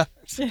answer, yeah.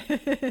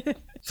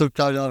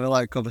 Sometimes I'll have a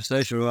light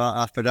conversation for about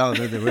half an hour,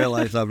 then they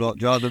realise I'm not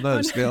John, and then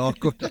it's a bit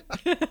awkward.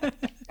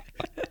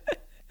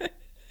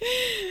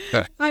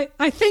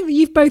 I think that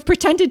you've both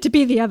pretended to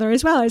be the other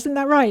as well, isn't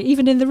that right?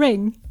 Even in the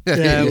ring.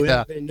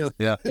 Yeah,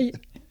 yeah. A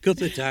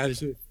couple of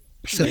times.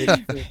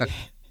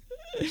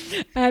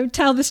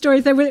 Tell the story.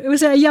 It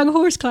was a young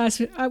horse class.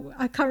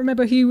 I can't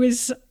remember who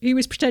was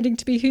pretending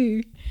to be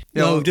who.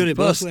 No, we've done it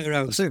both way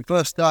around. I think the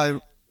first time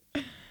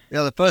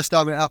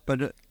it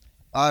happened,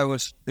 it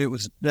was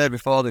the day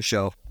before the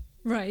show.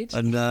 Right.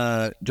 And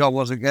John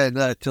wasn't getting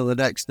there till the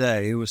next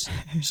day.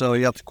 So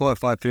he had to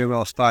qualify for your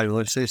horse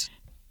final.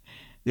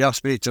 He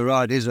asked me to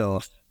ride his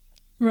horse.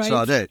 Right. So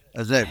I did,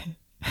 as him.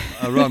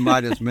 I rode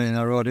mine as me and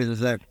I rode his as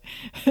him.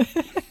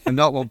 And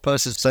not one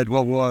person said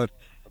one word.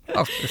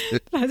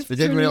 They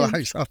didn't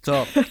realise at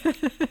all.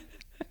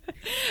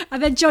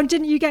 And then, John,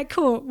 didn't you get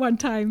caught one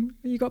time?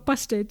 You got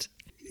busted.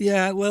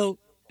 Yeah, well,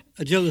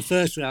 I jumped the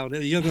first round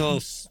at a young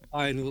horse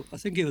final. I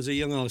think it was a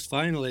young horse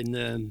final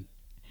in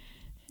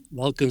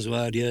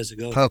Valkenswaard years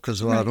ago.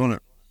 Valkenswaard,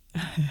 wasn't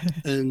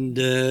it?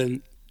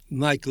 And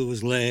Michael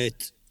was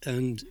late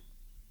and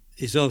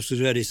his horse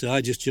was ready, so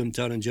I just jumped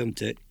on and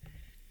jumped it.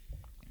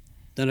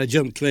 Then I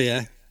jumped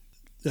clear.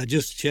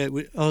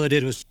 All I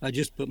did was I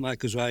just put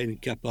Michael's riding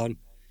cap on,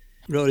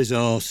 rode his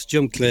horse,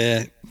 jumped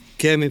clear,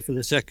 came in for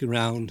the second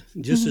round.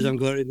 Just as I'm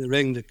going in the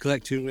ring, the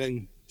collecting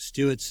ring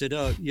steward said,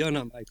 "Oh, you're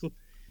not Michael."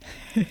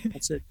 I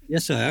said,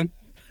 "Yes, I am."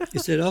 He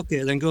said,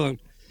 "Okay, then go on."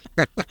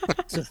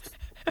 So,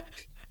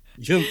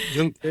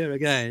 jump clear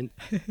again,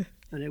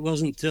 and it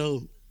wasn't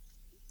till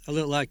I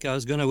looked like I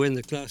was going to win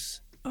the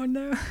class. Oh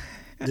no!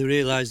 They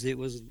realised it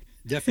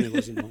definitely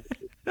wasn't Michael.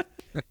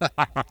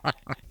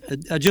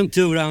 I jumped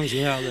 2 rounds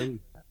without them.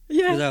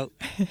 Yeah. Without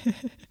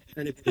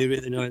anybody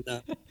really knowing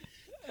that.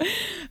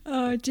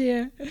 Oh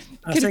dear.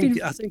 I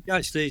think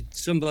actually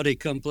somebody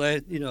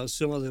complained, you know,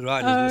 some of the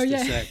riders must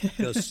have said,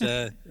 because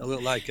I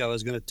looked like I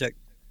was going to take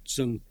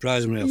some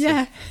prize money off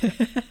them.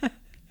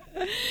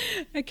 Yeah.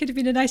 It could have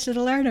been a nice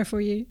little learner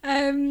for you.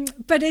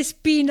 But it's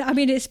been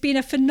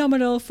a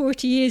phenomenal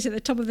 40 years at the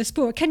top of the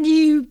sport. Can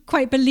you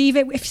quite believe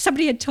it? If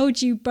somebody had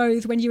told you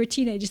both when you were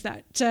teenagers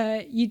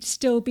that you'd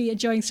still be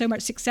enjoying so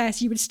much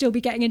success, you would still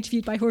be getting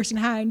interviewed by Horse and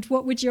Hound,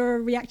 what would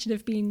your reaction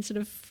have been sort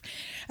of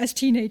as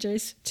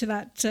teenagers to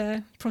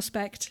that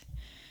prospect?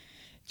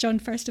 John,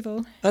 first of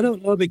all. I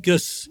don't know,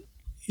 because,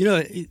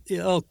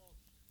 it all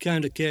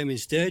kind of came in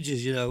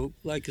stages,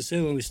 like I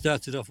say, when we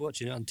started off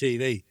watching it on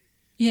TV.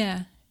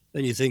 Yeah.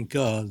 Then you think,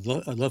 I'd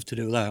love to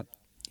do that.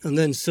 And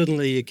then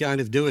suddenly you're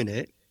kind of doing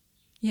it,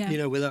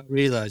 without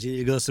realising.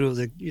 You go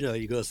through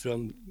you go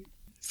from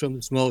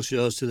the small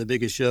shows to the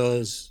bigger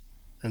shows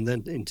and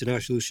then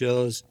international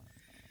shows.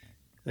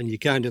 And you're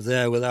kind of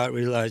there without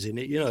realising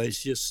it.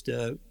 It's just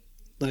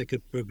like a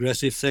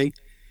progressive thing.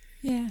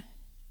 Yeah.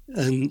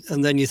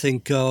 And then you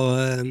think,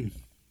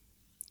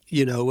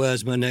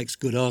 where's my next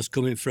good horse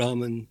coming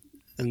from? And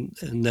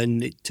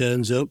then it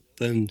turns up.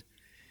 And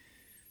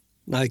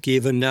like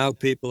even now,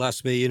 people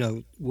ask me,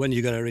 when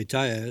you're going to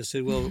retire? I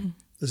said, well,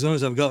 as long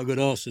as I've got a good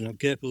horse and I'm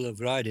capable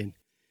of riding,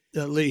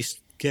 at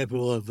least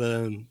capable of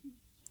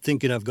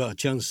thinking I've got a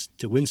chance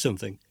to win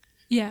something.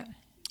 Yeah.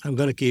 I'm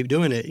going to keep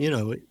doing it.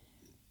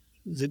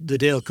 The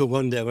day will come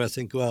one day where I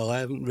think, well, I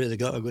haven't really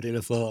got a good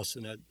enough horse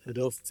and I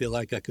don't feel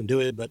like I can do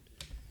it. But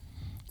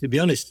to be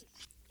honest,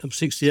 I'm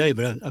 68,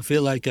 but I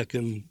feel like I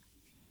can,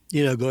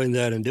 go in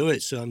there and do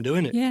it. So I'm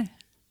doing it. Yeah,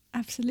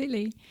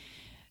 absolutely.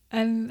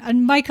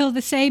 And Michael,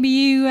 the same. Are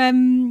you?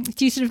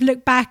 Do you sort of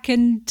look back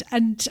and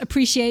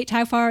appreciate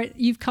how far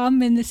you've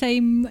come in the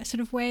same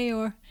sort of way,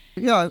 or?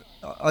 Yeah,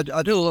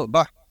 I do look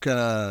back.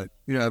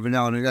 Every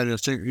now and again, I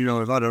think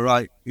I've had a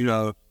right,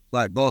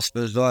 like both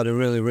of us, I had a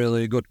really,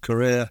 really good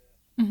career.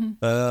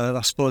 Mm-hmm.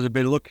 I suppose I've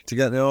been lucky to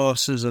get the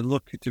horses and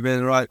lucky to be in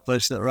the right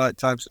place at the right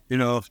times,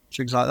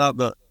 things like that.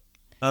 But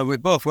we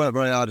both worked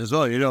very hard as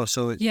well,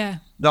 so it's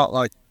not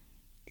like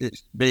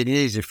it's been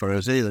easy for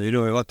us either.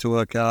 We've had to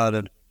work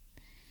hard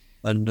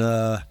and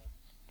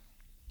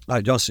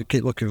like John said,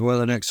 keep looking for where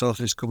the next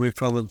horse is coming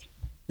from, and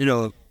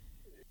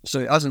so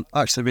it hasn't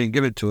actually been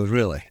given to us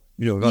really.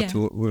 We've had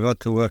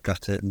to work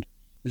at it. And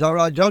is that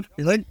right, John?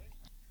 You think?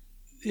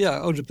 Yeah,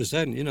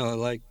 100%.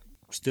 Like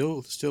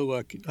still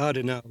working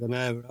harder now than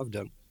I ever have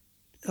done.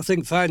 I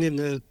think finding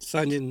the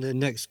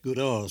next good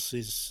horse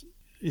is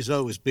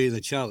always been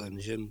a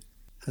challenge, and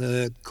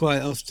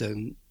quite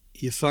often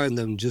you find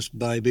them just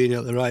by being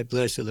at the right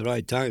place at the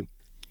right time.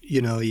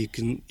 You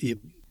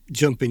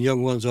jumping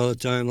young ones all the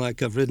time.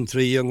 Like I've ridden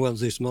 3 young ones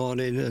this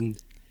morning, and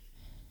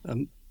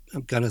I'm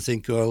kind of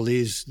thinking, well,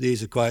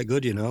 these are quite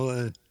good,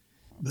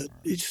 but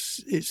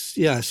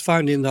it's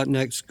finding that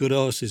next good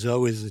horse is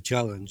always the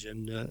challenge,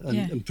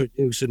 and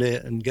producing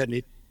it and getting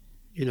it,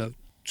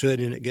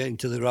 training it, getting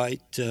to the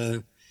right,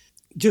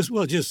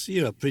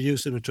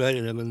 producing and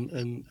training them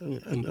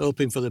and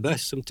hoping for the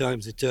best.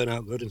 Sometimes they turn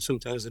out good and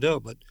sometimes they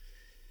don't, but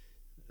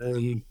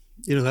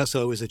that's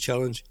always a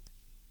challenge.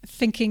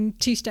 Thinking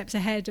 2 steps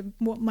ahead of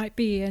what might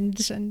be and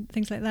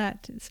things like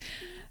that.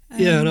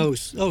 And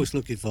always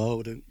looking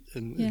forward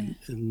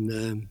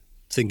and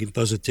thinking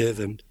positive.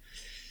 And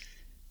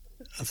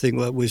I think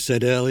what we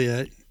said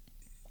earlier,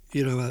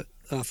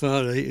 our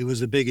father, he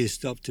was the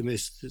biggest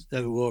optimist that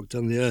ever walked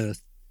on the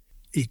earth.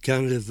 He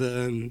kind of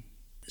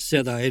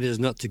said that it is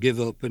not to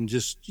give up and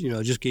just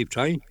keep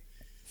trying.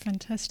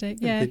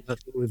 Fantastic, I think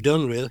that's what we've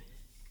done, really.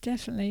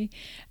 Definitely.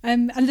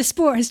 And the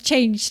sport has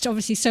changed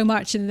obviously so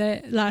much in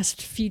the last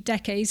few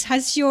decades.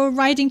 Has your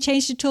riding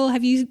changed at all?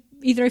 Have you,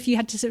 either of you,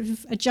 had to sort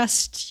of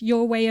adjust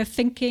your way of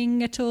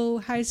thinking at all?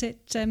 How's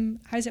it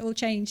all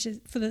changed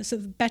for the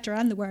sort of better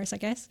and the worse, I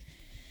guess?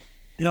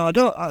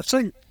 I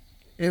think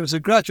it was a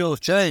gradual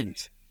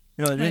change.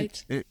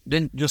 Right. It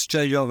didn't just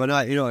change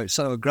overnight. It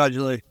sort of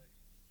gradually,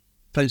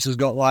 fences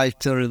got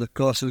lighter and the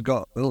courses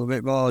got a little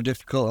bit more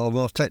difficult or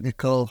more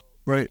technical.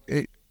 Right.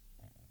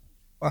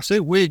 I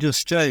think we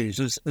just changed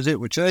as it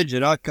was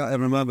changing. I can't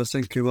even remember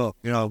thinking, well,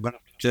 I'm going to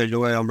have to change the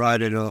way I'm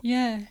riding.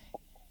 Yeah.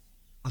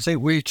 I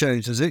think we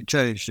changed as it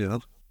changed,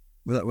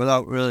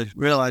 without really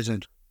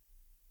realising.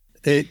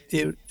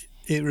 It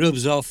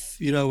rubs off,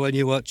 when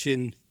you're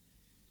watching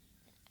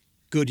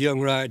good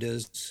young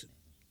riders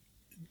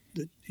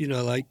that,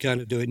 like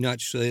kind of do it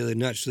naturally, they're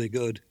naturally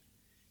good.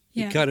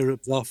 Yeah. It kind of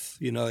rubs off,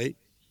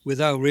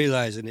 without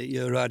realising it,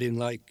 you're riding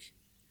like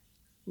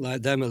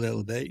them a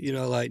little bit,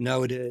 like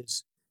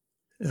nowadays.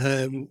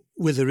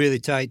 With the really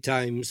tight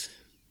times,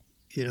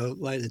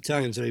 like the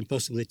times are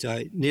impossibly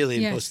tight,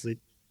 nearly impossibly,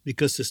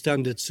 because the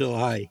standard's so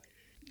high.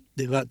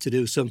 They've had to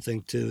do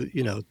something to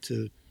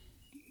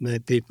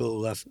make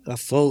people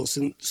have faults,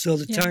 and so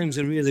the times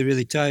are really,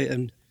 really tight.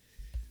 And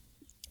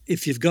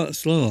if you've got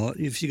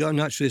a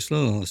naturally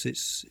slow horse,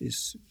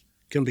 it's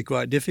can be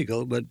quite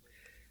difficult, but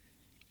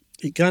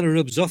it kind of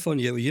rubs off on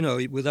you,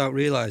 without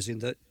realising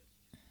that,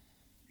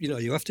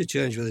 you have to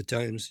change with the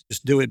times.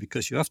 Just do it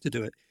because you have to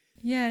do it.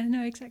 Yeah,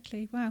 no,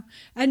 exactly. Wow.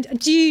 And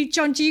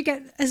John, do you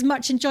get as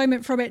much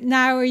enjoyment from it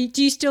now, or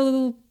do you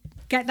still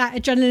get that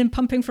adrenaline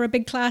pumping for a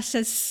big class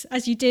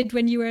as you did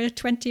when you were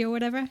 20 or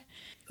whatever?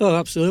 Oh,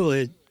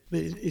 absolutely.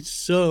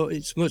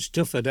 It's much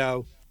tougher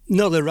now.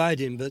 Not the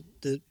riding, but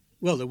the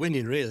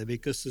winning really,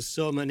 because there's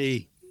so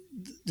many.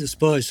 The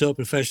sport is so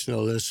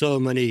professional. There's so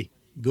many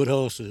good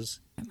horses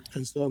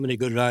and so many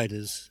good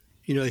riders.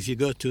 You know, if you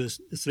go to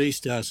a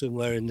 3-star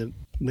somewhere in the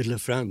middle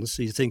of France,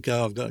 you think,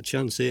 oh, I've got a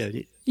chance here.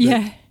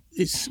 Yeah.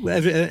 It's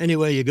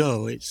anywhere you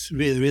go, it's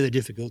really, really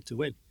difficult to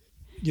win,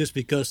 just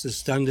because the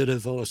standard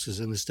of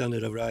horses and the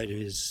standard of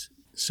riding is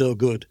so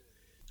good.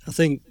 I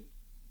think,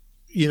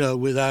 you know,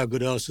 with our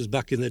good horses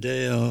back in the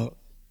day, or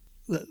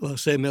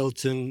say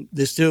Milton,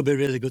 they'd still be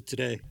really good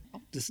today.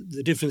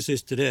 The difference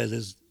is today,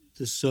 there's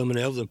so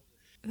many of them.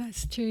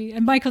 That's true.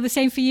 And Michael, the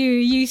same for you.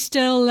 Are you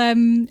still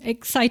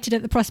excited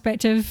at the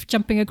prospect of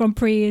jumping a Grand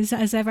Prix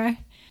as ever?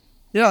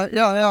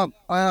 Yeah,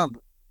 I am.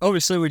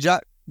 Obviously, with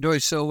Jack doing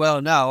so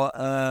well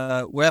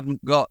now, we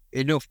haven't got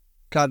enough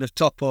kind of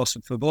top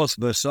horses for both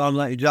of us, so I'm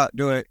letting Jack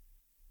do it.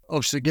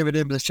 Obviously, giving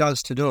him the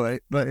chance to do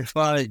it. But if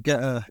I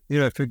get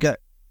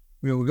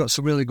we've got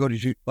some really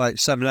good, like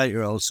 7,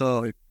 8-year-olds,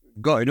 so if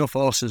we've got enough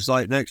horses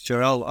like next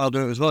year, I'll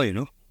do it as well, you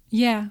know.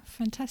 Yeah,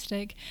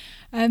 fantastic.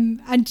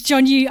 And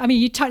John,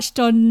 you touched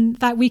on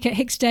that week at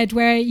Hickstead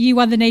where you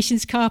won the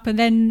Nations Cup and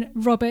then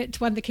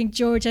Robert won the King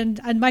George, and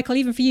Michael,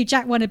 even for you,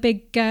 Jack won a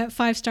big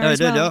 5-star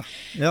as well.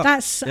 Yeah.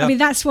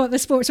 That's what the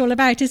sport's all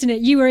about, isn't it?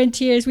 You were in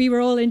tears, we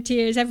were all in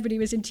tears, everybody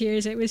was in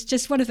tears. It was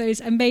just one of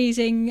those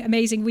amazing,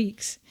 amazing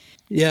weeks.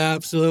 Yeah,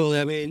 absolutely.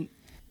 I mean,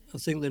 I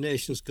think the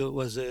Nations Cup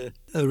was a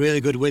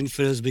really good win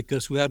for us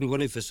because we hadn't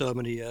won it for so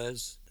many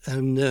years,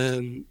 and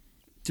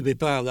to be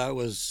part of that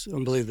was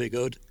unbelievably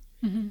good.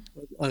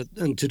 Mm-hmm.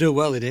 And to do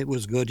well in it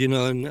was good, you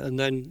know, and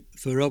then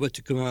for Robert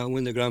to come out and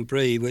win the Grand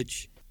Prix,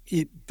 which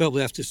you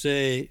probably have to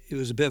say he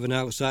was a bit of an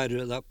outsider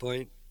at that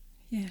point.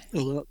 Yeah.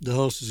 The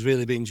horse has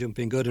really been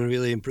jumping good and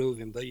really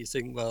improving, but you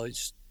think, well,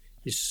 it's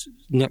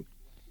not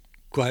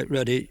quite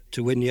ready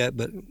to win yet.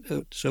 But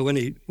so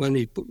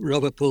when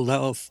Robert pulled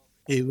that off,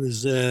 it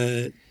was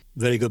a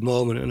very good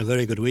moment and a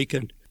very good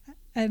weekend.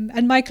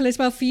 And Michael, as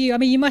well for you, I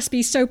mean, you must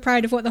be so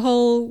proud of what the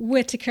whole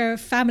Whitaker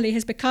family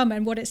has become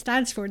and what it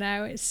stands for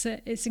now. It's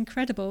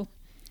incredible.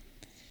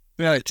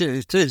 Yeah, it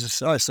is.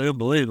 It's actually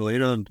unbelievable, you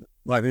know. And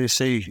like when you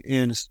see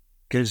Ian's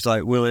kids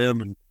like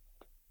William and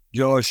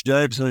George,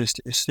 James, and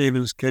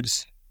Stephen's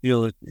kids, you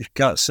know, you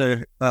can't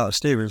say about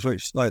Stevens,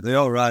 which like they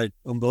all ride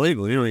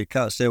unbelievable. You know, you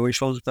can't say which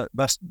one's better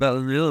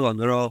than the other one.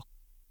 They're all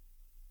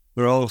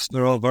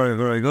very,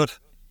 very good.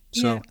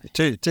 So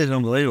yeah. It is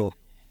unbelievable.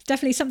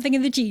 Definitely something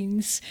in the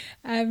genes.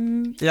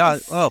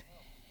 Well,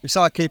 it's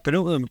hard keeping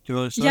up with them, to be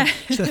honest. Yeah.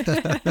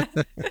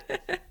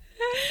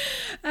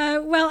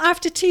 Well,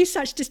 after 2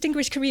 such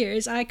distinguished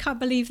careers, I can't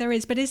believe there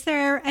is, but is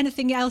there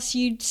anything else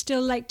you'd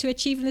still like to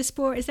achieve in the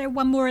sport? Is there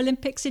one more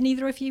Olympics in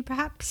either of you,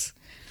 perhaps?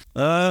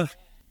 I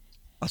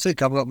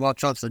think I've got more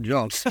chance than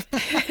John.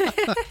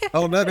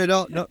 Oh, maybe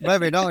not.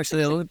 Maybe not.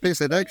 Actually, the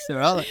Olympics are next year,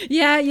 aren't they?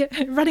 Yeah, you're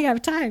running out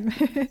of time.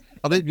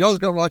 I think John's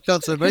got more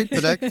chance than me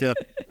for next year.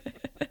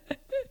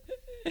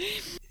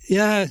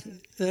 Yeah,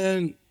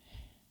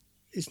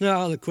 it's not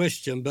out of the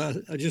question, but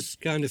I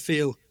just kind of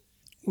feel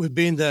we've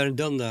been there and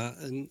done that,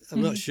 and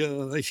I'm not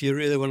sure if you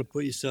really want to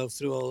put yourself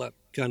through all that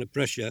kind of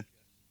pressure.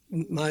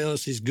 My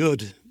horse is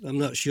good. I'm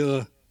not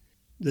sure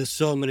there's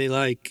so many,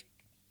 like,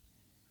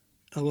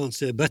 I won't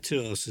say better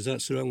horses,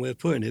 that's the wrong way of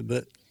putting it,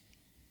 but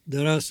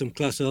there are some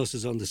class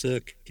horses on the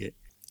circuit,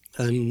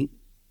 and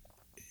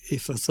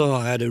if I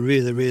thought I had a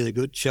really, really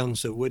good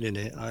chance of winning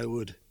it, I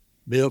would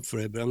be up for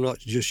it, but I'm not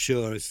just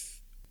sure if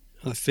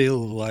I feel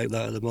like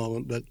that at the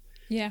moment. But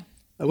yeah,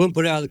 I won't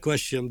put it out of the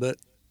question, but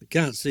I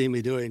can't see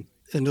me doing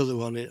another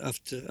one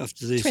after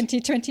this.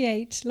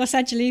 2028, Los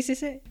Angeles,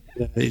 is it?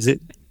 Yeah, is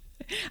it?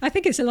 I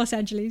think it's in Los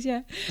Angeles.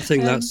 Yeah. I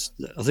think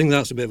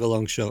that's a bit of a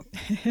long shot.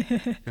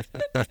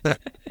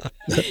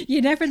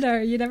 You never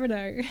know. You never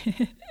know.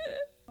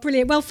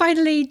 Brilliant. Well,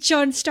 finally,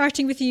 John,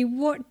 starting with you,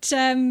 what,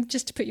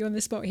 just to put you on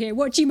the spot here,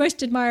 what do you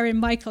most admire in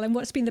Michael, and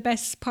what's been the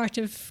best part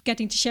of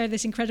getting to share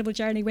this incredible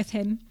journey with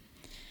him?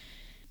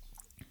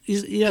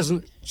 He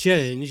hasn't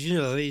changed, you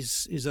know,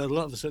 he's had a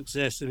lot of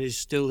success and he's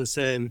still the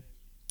same.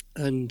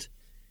 And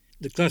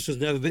the class has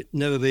never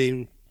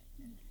been,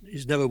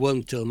 he's never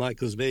won till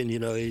Michael's been, you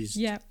know, he's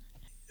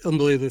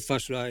unbelievably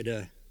fast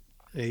rider.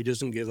 He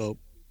doesn't give up.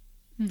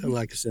 Mm-hmm. And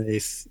like I say,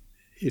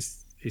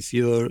 if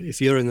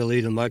you're in the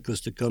lead and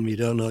Michael's to come, you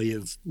don't know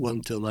you've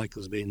won till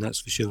Michael's been,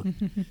 that's for sure.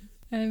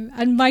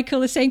 And Michael,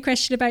 the same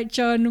question about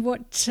John.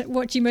 What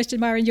do you most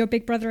admire in your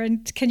big brother,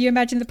 and can you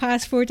imagine the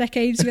past 4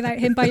 decades without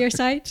him by your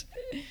side?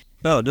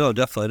 No,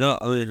 definitely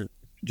not. I mean,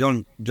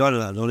 John and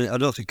I done it. I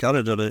don't think I'd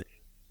have done it,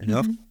 you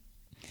know. Mm-hmm.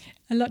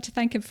 A lot to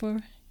thank him for.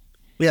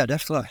 Yeah,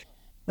 definitely.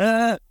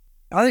 I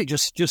think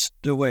just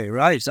the way he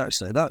rides,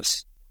 actually,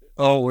 that's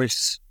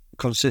always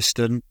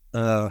consistent.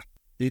 You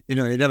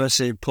know, you never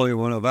see him pulling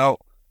one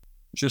about.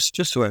 Just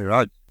the way he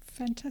rides.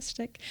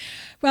 Fantastic.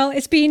 Well,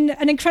 it's been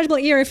an incredible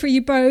era for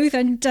you both,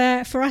 and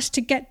for us to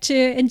get to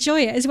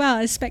enjoy it as well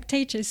as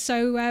spectators.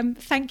 So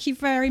thank you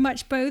very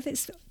much both.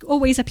 It's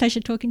always a pleasure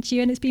talking to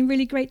you, and it's been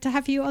really great to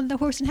have you on the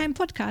Horse and Hound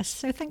podcast.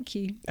 So thank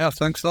you. Yeah,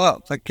 thanks a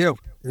lot. Thank you.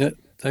 Yeah,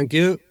 thank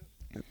you.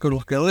 Good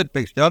luck,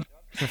 Olympics, John.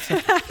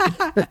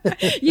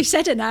 You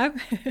said it now.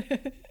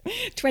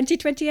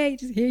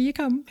 2028, here you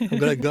come. I'm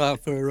going to go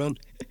out for a run.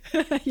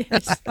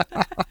 Yes.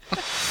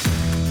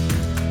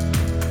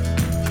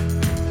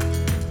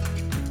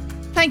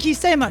 Thank you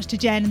so much to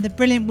Jen and the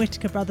brilliant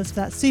Whitaker brothers for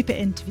that super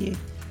interview.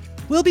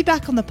 We'll be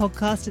back on the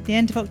podcast at the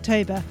end of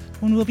October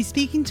when we'll be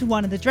speaking to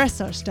one of the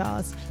dressage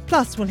stars.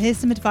 Plus, we'll hear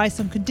some advice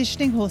on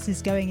conditioning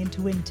horses going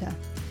into winter.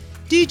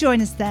 Do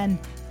join us then.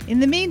 In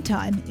the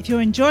meantime, if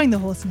you're enjoying the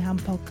Horse and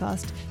Hound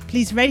podcast,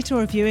 please rate or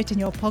review it in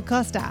your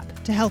podcast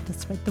app to help us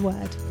spread the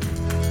word.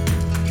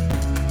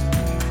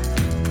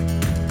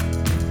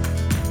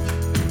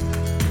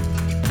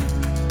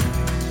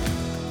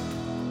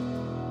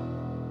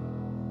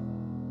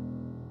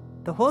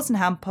 The Horse and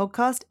Hound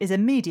podcast is a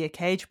Media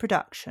Cage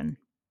production.